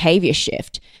of the behavior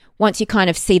shift, once you kind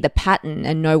of see the pattern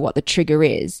and know what the trigger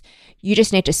is, you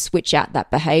just need to switch out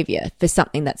that behavior for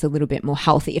something that's a little bit more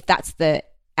healthy, if that's the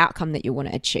outcome that you want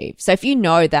to achieve. So if you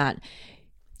know that,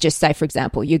 just say, for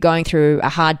example, you're going through a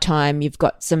hard time, you've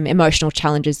got some emotional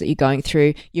challenges that you're going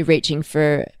through, you're reaching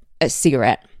for a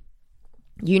cigarette.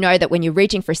 You know that when you're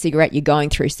reaching for a cigarette, you're going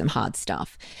through some hard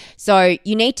stuff. So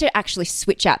you need to actually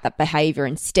switch out that behavior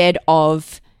instead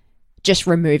of just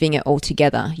removing it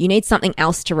altogether. You need something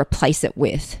else to replace it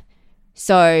with.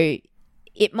 So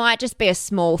it might just be a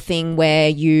small thing where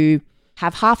you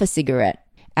have half a cigarette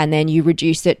and then you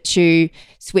reduce it to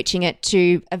switching it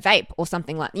to a vape or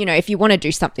something like, if you want to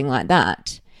do something like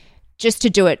that, just to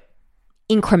do it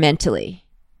incrementally.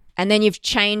 And then you've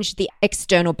changed the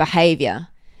external behavior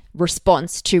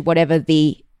response to whatever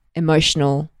the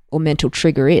emotional or mental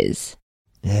trigger is.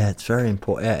 Yeah, it's very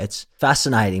important. Yeah, it's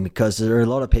fascinating because there are a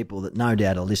lot of people that no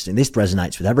doubt are listening. This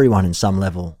resonates with everyone in some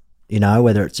level,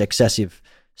 whether it's excessive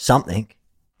something,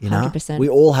 100%. We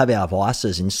all have our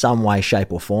vices in some way,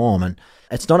 shape or form. And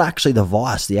it's not actually the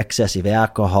vice, the excessive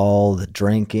alcohol, the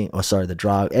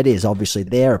drug. It is obviously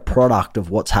they're a product of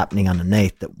what's happening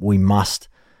underneath that we must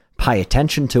pay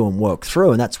attention to and work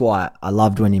through. And that's why I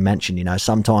loved when you mentioned,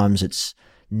 sometimes it's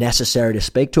necessary to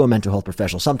speak to a mental health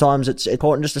professional. Sometimes it's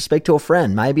important just to speak to a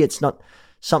friend. Maybe it's not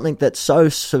something that's so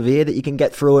severe that you can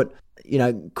get through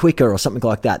it, quicker or something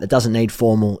like that doesn't need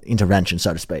formal intervention,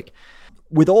 so to speak.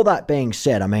 With all that being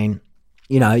said,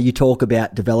 you talk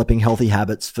about developing healthy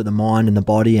habits for the mind and the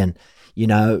body and,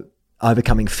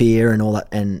 overcoming fear and all that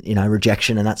and,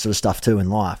 rejection and that sort of stuff too in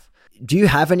life. Do you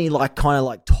have any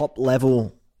top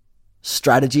level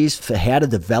strategies for how to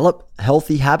develop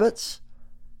healthy habits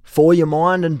for your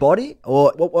mind and body,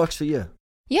 or what works for you?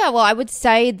 Yeah, well, I would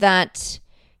say that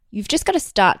you've just got to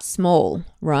start small,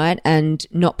 right? And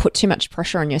not put too much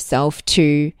pressure on yourself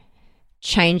to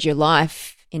change your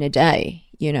life in a day.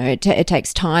 It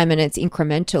takes time and it's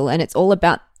incremental, and it's all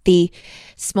about the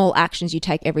small actions you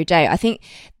take every day. I think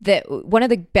that one of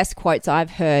the best quotes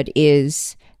I've heard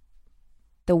is,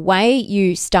 the way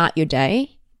you start your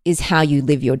day is how you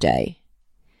live your day.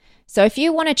 So if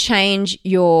you want to change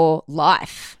your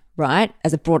life, right,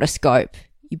 as a broader scope,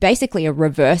 you basically are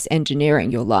reverse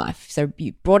engineering your life. So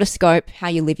you broader scope, how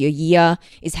you live your year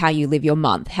is how you live your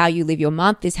month. How you live your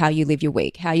month is how you live your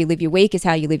week. How you live your week is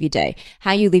how you live your day.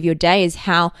 How you live your day is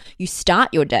how you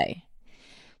start your day.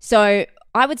 So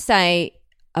I would say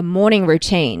a morning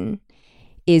routine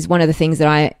is one of the things that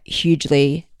I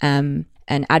hugely am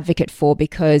an advocate for,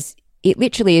 because it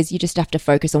literally is, you just have to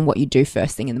focus on what you do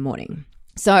first thing in the morning.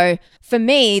 So for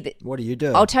me, what do you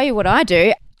do? I'll tell you what I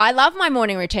do. I love my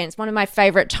morning routine. It's one of my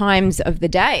favorite times of the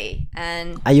day.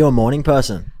 And are you a morning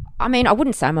person? I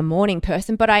wouldn't say I'm a morning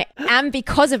person, but I am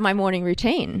because of my morning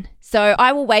routine. So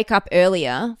I will wake up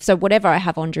earlier. So whatever I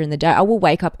have on during the day, I will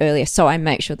wake up earlier so I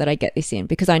make sure that I get this in,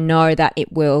 because I know that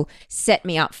it will set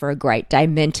me up for a great day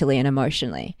mentally and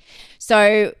emotionally.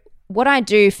 So what I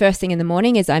do first thing in the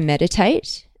morning is I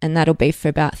meditate, and that'll be for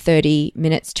about 30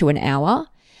 minutes to an hour.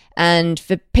 And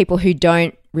for people who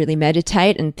don't really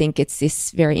meditate and think it's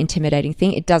this very intimidating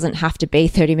thing, it doesn't have to be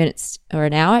 30 minutes or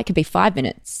an hour. It can be 5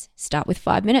 minutes. Start with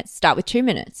 5 minutes, start with 2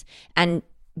 minutes, and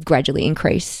gradually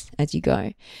increase as you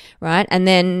go, right? And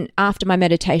then after my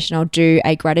meditation, I'll do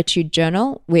a gratitude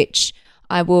journal, which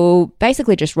I will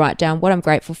basically just write down what I'm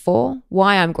grateful for,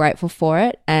 why I'm grateful for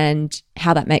it, and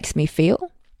how that makes me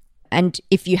feel. And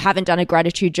if you haven't done a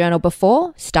gratitude journal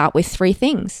before, start with 3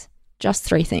 things, just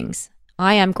 3 things.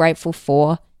 I am grateful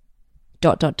for ...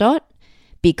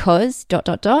 because ...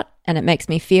 and it makes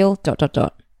me feel ...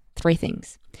 3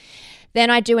 things. Then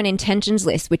I do an intentions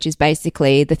list, which is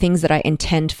basically the things that I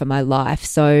intend for my life.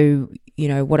 So,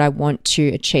 what I want to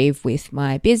achieve with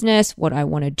my business, what I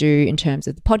want to do in terms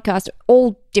of the podcast,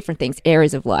 all different things,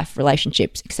 areas of life,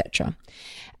 relationships, etc.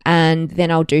 And then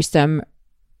I'll do some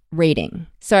reading.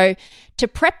 So to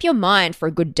prep your mind for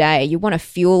a good day, you want to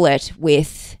fuel it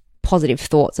with positive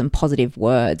thoughts and positive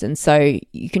words. And so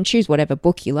you can choose whatever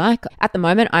book you like. At the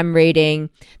moment, I'm reading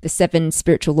The 7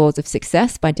 Spiritual Laws of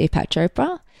Success by Deepak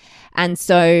Chopra. And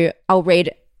so I'll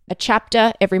read a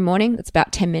chapter every morning. That's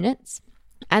about 10 minutes.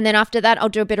 And then after that, I'll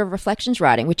do a bit of reflections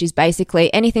writing, which is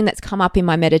basically anything that's come up in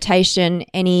my meditation,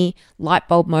 any light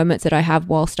bulb moments that I have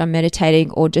whilst I'm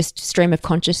meditating, or just stream of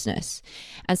consciousness.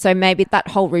 And so maybe that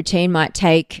whole routine might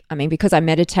take, because I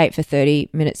meditate for 30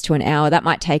 minutes to an hour, that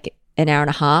might take an hour and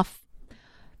a half,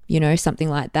 something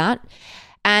like that.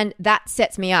 And that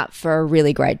sets me up for a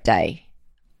really great day.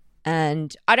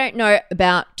 And I don't know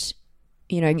about,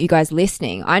 you guys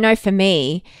listening. I know for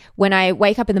me, when I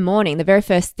wake up in the morning, the very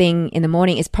first thing in the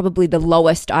morning is probably the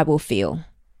lowest I will feel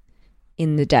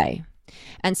in the day.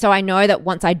 And so I know that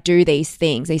once I do these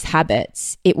things, these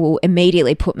habits, it will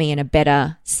immediately put me in a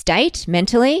better state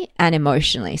mentally and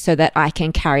emotionally so that I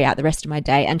can carry out the rest of my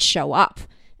day and show up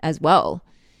as well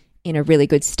in a really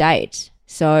good state.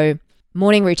 So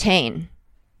morning routine,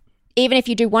 even if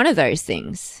you do one of those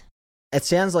things. It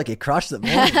sounds like you crushed the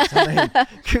mornings. I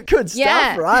mean, good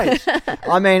stuff, right?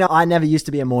 I mean, I never used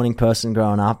to be a morning person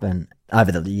growing up, and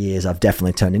over the years, I've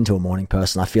definitely turned into a morning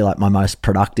person. I feel like my most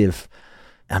productive,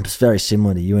 I'm just very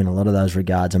similar to you in a lot of those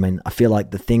regards. I mean, I feel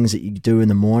like the things that you do in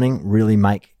the morning really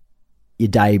make your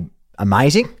day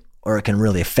amazing, or it can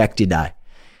really affect your day.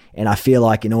 And I feel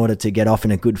like in order to get off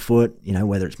in a good foot,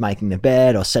 whether it's making the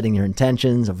bed or setting your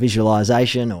intentions or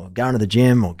visualization or going to the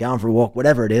gym or going for a walk,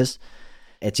 whatever it is,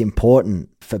 it's important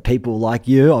for people like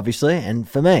you, obviously, and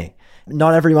for me.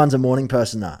 Not everyone's a morning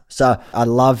person though. So I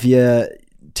love your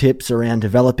tips around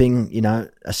developing,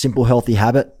 a simple healthy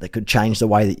habit that could change the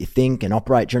way that you think and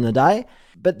operate during the day.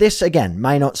 But this, again,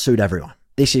 may not suit everyone.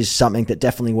 This is something that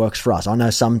definitely works for us. I know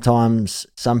sometimes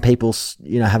some people,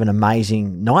 have an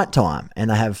amazing nighttime and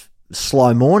they have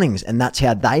slow mornings, and that's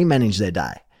how they manage their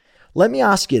day. Let me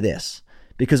ask you this,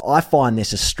 because I find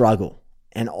this a struggle,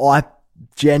 and I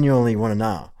genuinely want to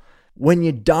know, when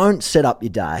you don't set up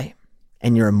your day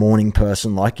and you're a morning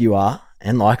person like you are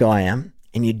and like I am,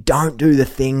 and you don't do the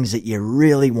things that you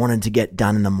really wanted to get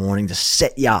done in the morning to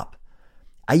set you up,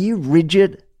 are you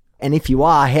rigid? And if you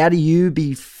are, how do you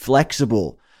be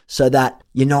flexible so that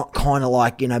you're not kind of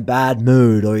like in a bad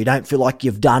mood, or you don't feel like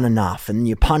you've done enough and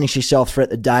you punish yourself throughout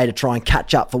the day to try and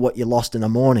catch up for what you lost in the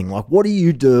morning? Like, what do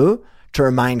you do to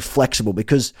remain flexible?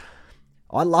 Because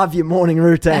I love your morning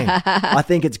routine. I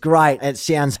think it's great. It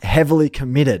sounds heavily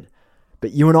committed,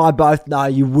 but you and I both know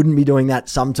you wouldn't be doing that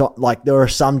sometimes. Like, there are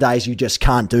some days you just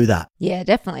can't do that. Yeah,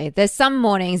 definitely. There's some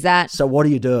mornings that... So what do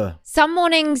you do? Some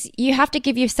mornings you have to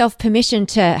give yourself permission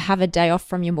to have a day off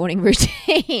from your morning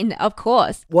routine, of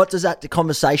course. What does that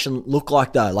conversation look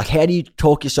like though? Like, how do you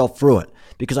talk yourself through it?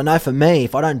 Because I know for me,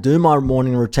 if I don't do my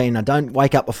morning routine, I don't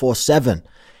wake up before 7,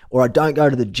 or I don't go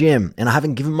to the gym, and I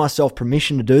haven't given myself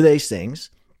permission to do these things,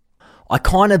 I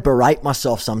kind of berate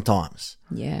myself sometimes.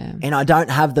 Yeah. And I don't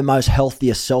have the most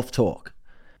healthiest self-talk.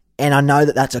 And I know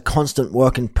that that's a constant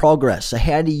work in progress. So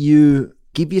how do you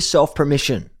give yourself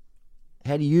permission?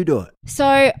 How do you do it? So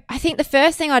I think the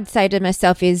first thing I'd say to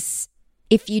myself is,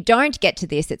 if you don't get to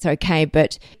this, it's okay,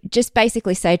 but just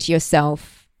basically say to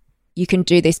yourself, you can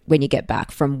do this when you get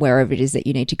back from wherever it is that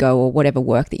you need to go, or whatever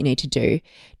work that you need to do,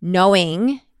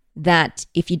 knowing that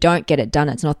if you don't get it done,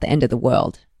 it's not the end of the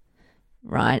world,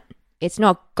 right? It's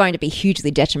not going to be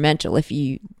hugely detrimental if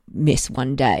you miss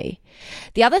one day.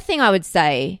 The other thing I would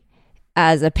say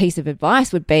as a piece of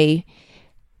advice would be,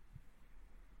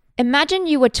 imagine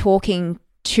you were talking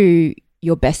to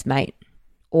your best mate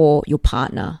or your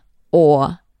partner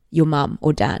or your mum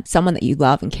or dad, someone that you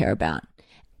love and care about.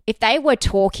 If they were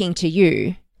talking to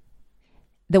you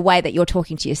the way that you're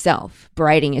talking to yourself,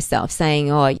 berating yourself,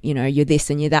 saying, oh, you're this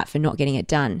and you're that for not getting it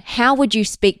done, how would you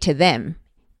speak to them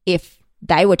if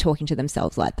they were talking to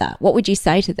themselves like that? What would you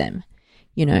say to them?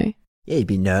 Yeah, you'd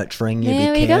be nurturing, you'd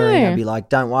There be we caring, go. I'd be like,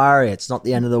 don't worry, it's not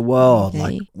the end of the world. Okay.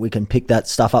 Like, we can pick that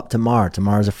stuff up tomorrow.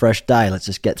 Tomorrow's a fresh day. Let's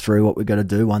just get through what we've got to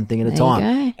do, one thing at a There you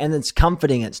time. go. And it's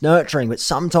comforting, it's nurturing, but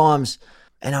sometimes,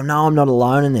 and I know I'm not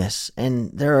alone in this,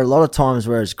 and there are a lot of times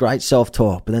where it's great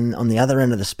self-talk, but then on the other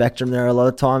end of the spectrum, there are a lot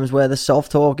of times where the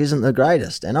self-talk isn't the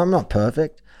greatest, and I'm not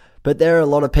perfect, but there are a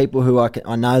lot of people who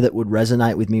I know that would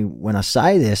resonate with me when I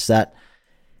say this, that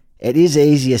it is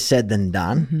easier said than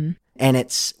done. Mm-hmm.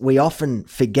 And we often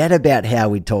forget about how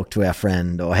we talk to our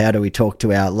friend, or how do we talk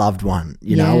to our loved one,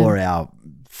 or our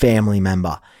family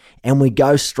member. And we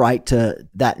go straight to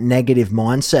that negative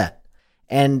mindset.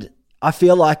 And I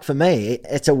feel like for me,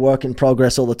 it's a work in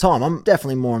progress all the time. I'm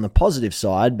definitely more on the positive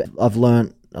side, but I've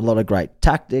learned a lot of great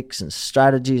tactics and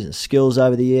strategies and skills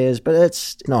over the years, but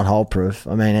it's not foolproof.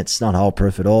 I mean, it's not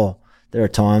foolproof at all. There are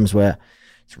times where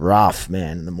it's rough,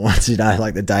 man. In the mornings,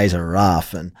 like the days are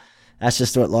rough, and that's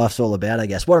just what life's all about, I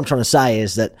guess. What I'm trying to say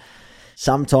is that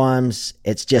sometimes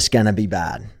it's just going to be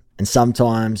bad, and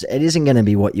sometimes it isn't going to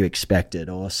be what you expected,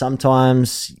 or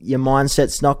sometimes your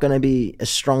mindset's not going to be as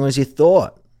strong as you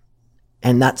thought,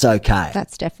 and that's okay.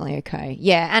 That's definitely okay.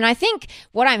 Yeah. And I think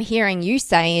what I'm hearing you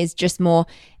say is just more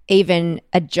even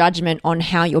a judgment on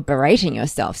how you're berating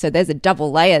yourself. So there's a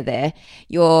double layer there.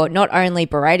 You're not only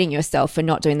berating yourself for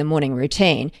not doing the morning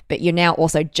routine, but you're now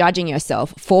also judging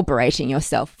yourself for berating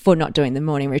yourself for not doing the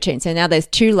morning routine. So now there's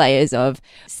 2 layers of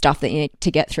stuff that you need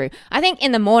to get through. I think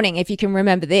in the morning, if you can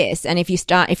remember this, and if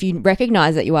you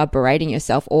recognize that you are berating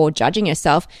yourself or judging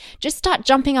yourself, just start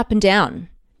jumping up and down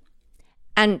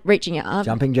and reaching out.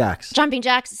 Jumping jacks,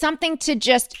 something to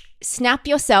just snap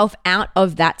yourself out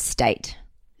of that state.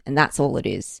 And that's all it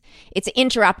is. It's an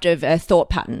interruptive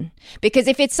thought pattern. Because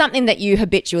if it's something that you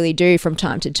habitually do from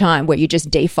time to time where you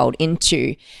just default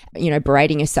into,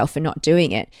 berating yourself for not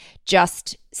doing it,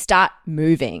 just start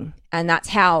moving. And that's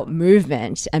how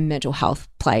movement and mental health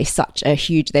play there's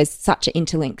such an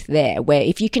interlink there, where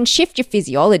if you can shift your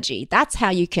physiology, that's how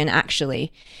you can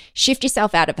actually shift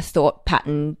yourself out of a thought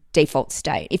pattern default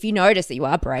state. If you notice that you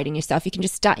are berating yourself, you can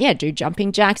just start, do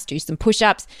jumping jacks, do some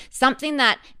push-ups, something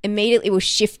that immediately will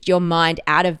shift your mind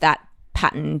out of that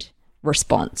patterned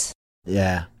response.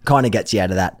 Yeah, kind of gets you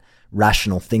out of that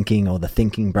rational thinking or the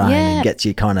thinking brain and gets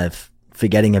you kind of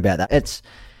forgetting about that. It's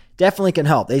definitely can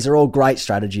help. These are all great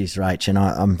strategies, Rach, and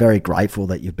I'm very grateful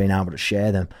that you've been able to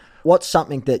share them. What's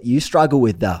something that you struggle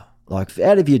with though? Like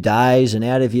out of your days and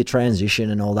out of your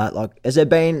transition and all that, like has there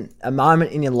been a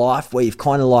moment in your life where you've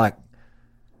kind of like,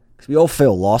 because we all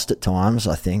feel lost at times,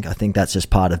 I think that's just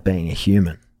part of being a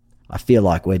human. I feel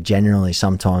like we're generally,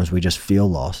 sometimes we just feel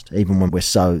lost, even when we're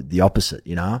so the opposite,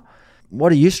 What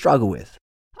do you struggle with?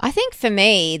 I think for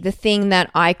me, the thing that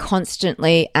I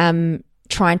constantly am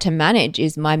trying to manage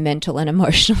is my mental and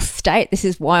emotional state. This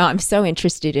is why I'm so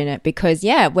interested in it, because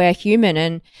we're human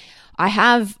and I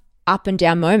have up and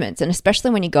down moments, and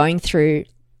especially when you're going through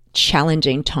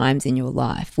challenging times in your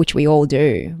life, which we all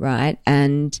do, right?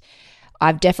 And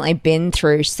I've definitely been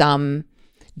through some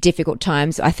difficult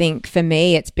times. I think for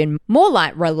me, it's been more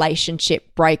like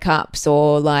relationship breakups,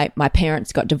 or like my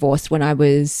parents got divorced when I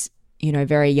was,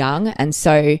 very young. And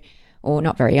so, or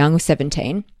not very young,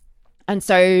 17. And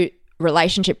so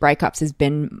relationship breakups has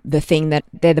been the thing that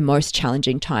they're the most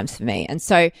challenging times for me. And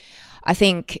so I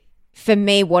think for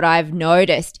me, what I've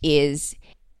noticed is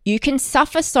you can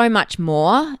suffer so much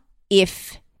more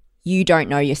if you don't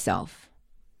know yourself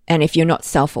and if you're not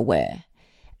self-aware.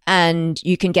 And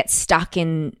you can get stuck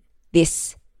in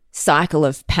this cycle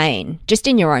of pain just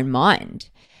in your own mind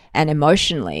and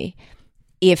emotionally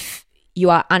if you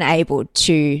are unable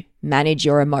to manage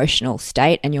your emotional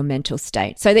state and your mental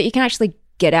state so that you can actually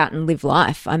get out and live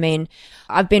life. I mean,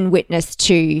 I've been witness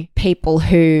to people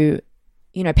who,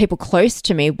 people close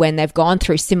to me when they've gone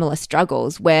through similar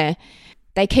struggles where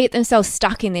they keep themselves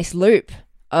stuck in this loop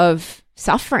of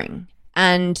suffering.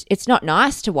 And it's not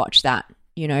nice to watch that,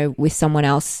 with someone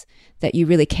else that you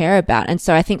really care about. And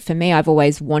so I think for me, I've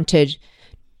always wanted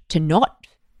to not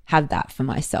have that for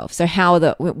myself. So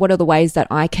what are the ways that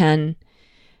I can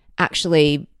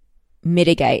actually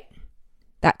mitigate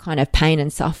that kind of pain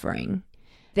and suffering?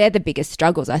 They're the biggest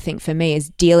struggles, I think, for me, is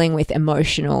dealing with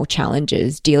emotional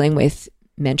challenges, dealing with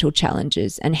mental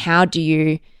challenges. And how do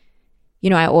you,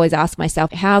 I always ask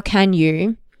myself, how can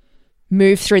you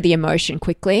move through the emotion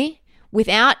quickly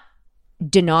without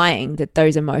denying that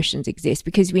those emotions exist?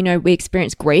 Because we know we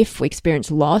experience grief, we experience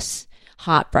loss,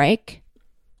 heartbreak.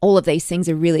 All of these things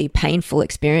are really painful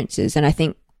experiences. And I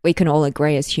think we can all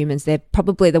agree as humans, they're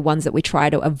probably the ones that we try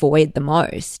to avoid the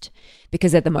most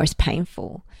because they're the most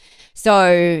painful.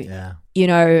 So,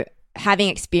 having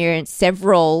experienced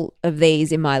several of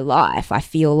these in my life, I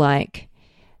feel like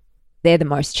they're the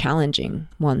most challenging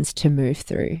ones to move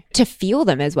through, to feel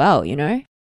them as well,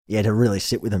 Yeah, to really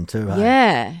sit with them too.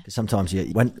 Yeah. Because sometimes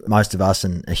when most of us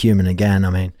and are human again, I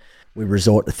mean, we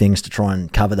resort to things to try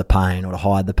and cover the pain or to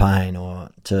hide the pain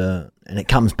and it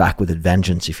comes back with a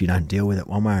vengeance if you don't deal with it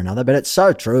one way or another. But it's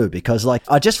so true because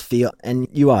I just feel, and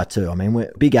you are too, I mean,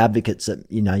 we're big advocates that,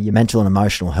 your mental and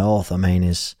emotional health, I mean,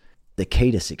 is the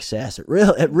key to success. It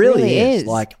really is.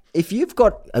 Like if you've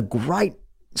got a great,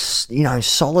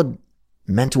 solid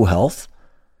mental health,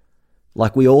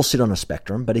 like we all sit on a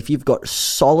spectrum, but if you've got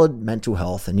solid mental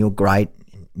health and you're great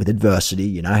with adversity,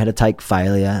 you know how to take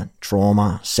failure,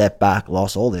 trauma, setback,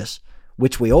 loss, all this,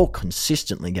 which we all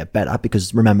consistently get better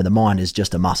because remember the mind is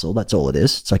just a muscle. That's all it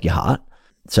is. It's like your heart.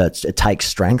 So it takes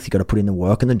strength. You've got to put in the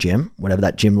work in the gym, whatever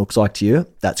that gym looks like to you.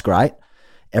 That's great.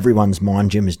 Everyone's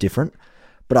mind gym is different.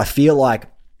 But I feel like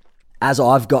as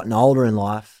I've gotten older in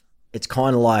life, it's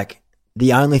kind of like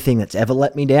the only thing that's ever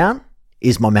let me down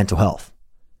is my mental health.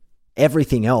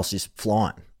 Everything else is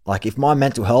flying. Like if my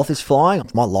mental health is flying,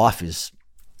 my life is,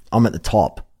 I'm at the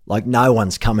top. Like no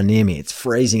one's coming near me. It's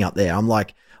freezing up there. I'm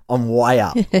way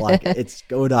up. Like it's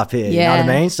good up here. Yeah. You know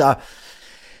what I mean? So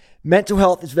Mental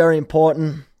health is very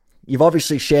important. You've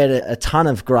obviously shared a ton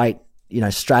of great,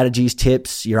 strategies,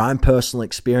 tips, your own personal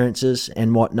experiences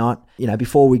and whatnot.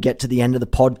 Before we get to the end of the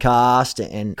podcast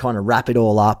and kind of wrap it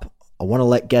all up, I want to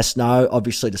let guests know,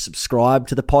 obviously, to subscribe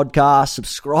to the podcast,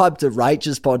 subscribe to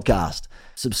Rachel's podcast,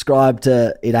 subscribe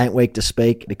to It Ain't Weak to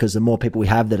Speak, because the more people we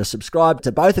have that are subscribed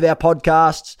to both of our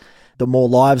podcasts, the more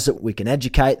lives that we can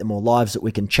educate, the more lives that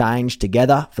we can change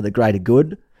together for the greater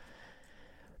good.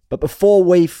 But before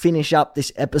we finish up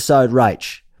this episode,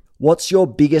 Rach, what's your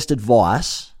biggest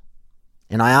advice?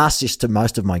 And I ask this to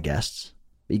most of my guests.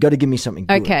 You got to give me something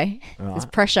good. Okay. Right? There's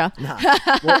pressure.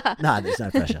 No, there's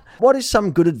no pressure. What is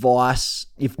some good advice?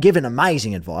 You've given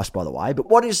amazing advice, by the way, but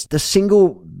what is the single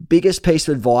biggest piece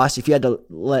of advice, if you had to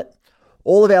let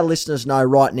all of our listeners know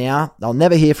right now, they'll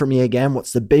never hear from you again,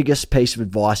 what's the biggest piece of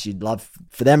advice you'd love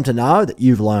for them to know that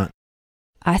you've learned?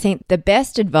 I think the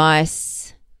best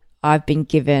advice I've been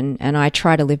given, and I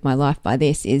try to live my life by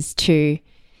this, is to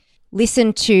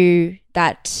listen to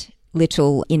that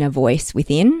little inner voice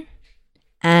within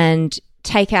and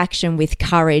take action with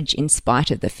courage in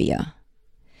spite of the fear.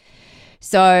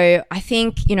 So I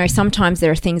think, sometimes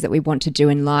there are things that we want to do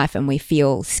in life and we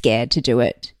feel scared to do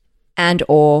it, and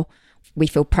or we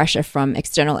feel pressure from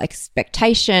external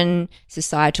expectation,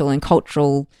 societal and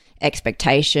cultural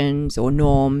expectations or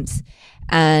norms,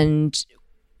 and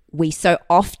we so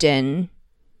often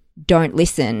don't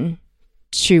listen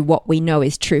to what we know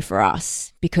is true for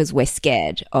us because we're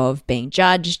scared of being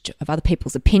judged, of other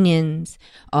people's opinions,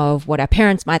 of what our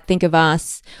parents might think of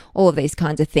us, all of these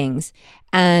kinds of things.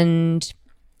 And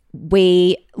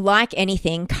we, like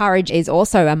anything, courage is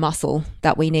also a muscle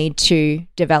that we need to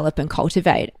develop and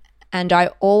cultivate. And I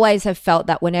always have felt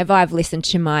that whenever I've listened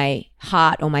to my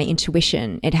heart or my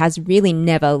intuition, it has really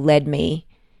never led me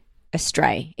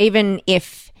astray, even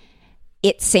if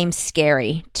it seems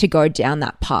scary to go down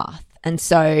that path. And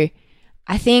so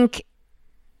I think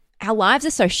our lives are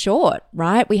so short,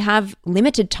 right? We have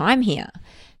limited time here.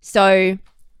 So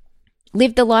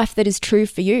live the life that is true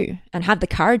for you and have the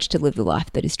courage to live the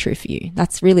life that is true for you.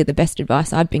 That's really the best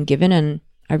advice I've been given, and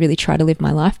I really try to live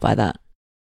my life by that.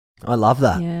 I love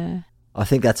that. Yeah. I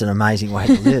think that's an amazing way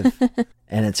to live.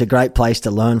 And it's a great place to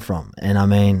learn from. And I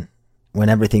mean, when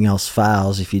everything else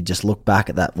fails, if you just look back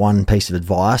at that one piece of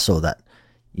advice, or that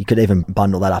you could even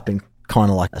bundle that up in kind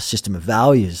of like a system of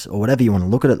values or whatever you want to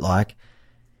look at it like,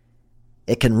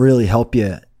 it can really help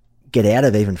you get out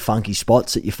of even funky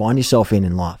spots that you find yourself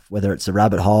in life, whether it's a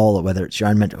rabbit hole or whether it's your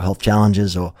own mental health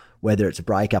challenges or whether it's a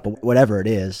breakup or whatever it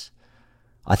is.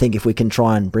 I think if we can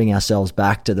try and bring ourselves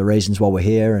back to the reasons why we're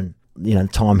here, and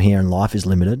time here in life is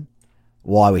limited,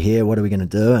 why we're here, what are we going to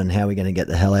do, and how are we going to get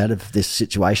the hell out of this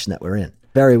situation that we're in.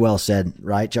 Very well said,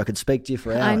 Rach. I could speak to you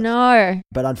for hours. I know.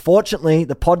 But unfortunately,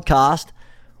 the podcast,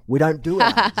 we don't do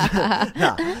it.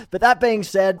 No. But that being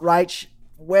said, Rach,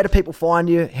 where do people find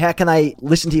you? How can they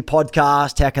listen to your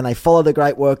podcast? How can they follow the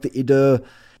great work that you do?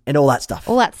 And all that stuff.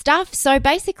 All that stuff. So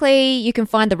basically, you can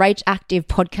find the Rach Active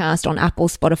podcast on Apple,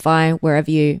 Spotify, wherever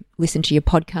you listen to your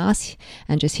podcasts,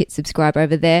 and just hit subscribe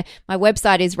over there. My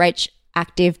website is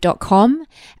rachactive.com,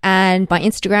 and my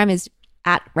Instagram is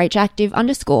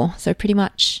 @rachactive_. So pretty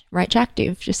much Rach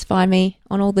Active. Just find me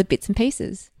on all the bits and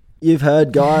pieces. You've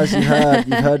heard, guys. You've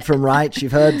heard from Rach.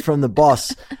 You've heard from the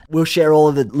boss. We'll share all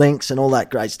of the links and all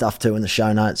that great stuff too in the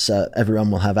show notes, so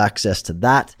everyone will have access to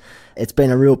that. It's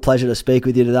been a real pleasure to speak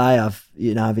with you today. I've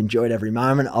enjoyed every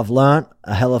moment. I've learnt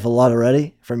a hell of a lot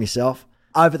already from yourself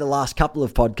over the last couple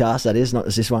of podcasts, that is, not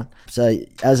just this one. So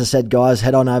as I said, guys,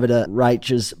 head on over to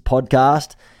Rach's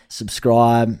podcast,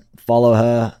 subscribe, follow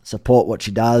her, support what she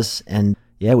does, and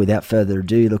yeah, without further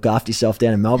ado, look after yourself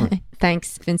down in Melbourne.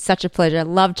 Thanks. It's been such a pleasure.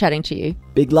 Love chatting to you.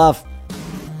 Big love.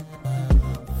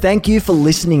 Thank you for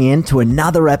listening in to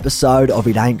another episode of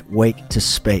It Ain't Weak to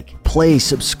Speak. Please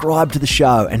subscribe to the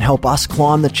show and help us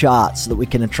climb the charts so that we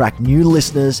can attract new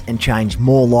listeners and change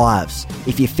more lives.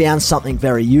 If you found something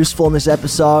very useful in this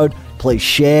episode, please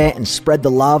share and spread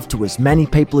the love to as many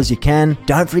people as you can.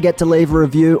 Don't forget to leave a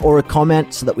review or a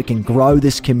comment so that we can grow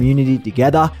this community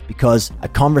together, because a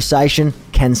conversation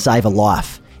can save a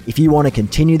life. If you want to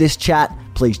continue this chat,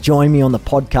 please join me on the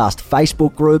podcast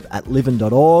Facebook group at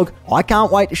livin.org. I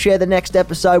can't wait to share the next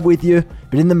episode with you,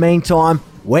 but in the meantime,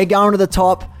 we're going to the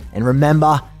top, and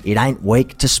remember, it ain't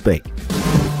weak to speak.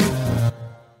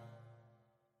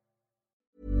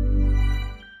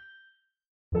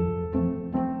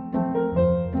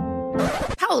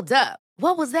 Hold up.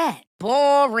 What was that?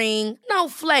 Boring. No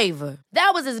flavor.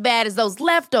 That was as bad as those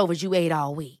leftovers you ate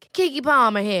all week. Keke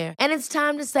Palmer here, and it's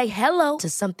time to say hello to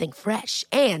something fresh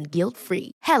and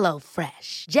guilt-free. Hello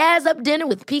Fresh. Jazz up dinner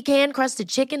with pecan-crusted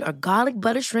chicken or garlic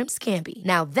butter shrimp scampi.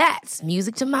 Now that's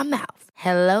music to my mouth.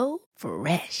 Hello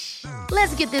Fresh.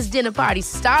 Let's get this dinner party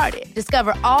started.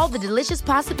 Discover all the delicious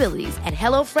possibilities at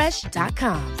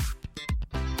HelloFresh.com.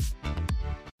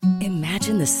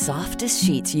 Imagine the softest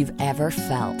sheets you've ever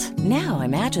felt. Now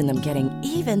imagine them getting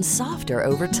even softer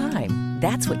over time.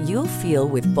 That's what you'll feel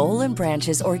with Boll &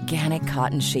 Branch's organic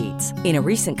cotton sheets. In a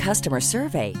recent customer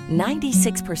survey,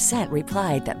 96%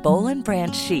 replied that Boll &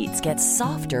 Branch sheets get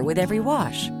softer with every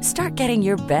wash. Start getting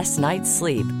your best night's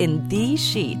sleep in these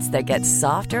sheets that get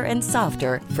softer and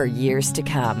softer for years to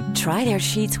come. Try their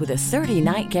sheets with a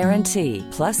 30-night guarantee.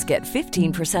 Plus, get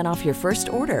 15% off your first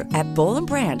order at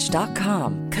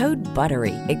bollandbranch.com. Code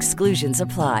BUTTERY. Exclusions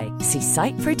apply. See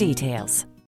site for details.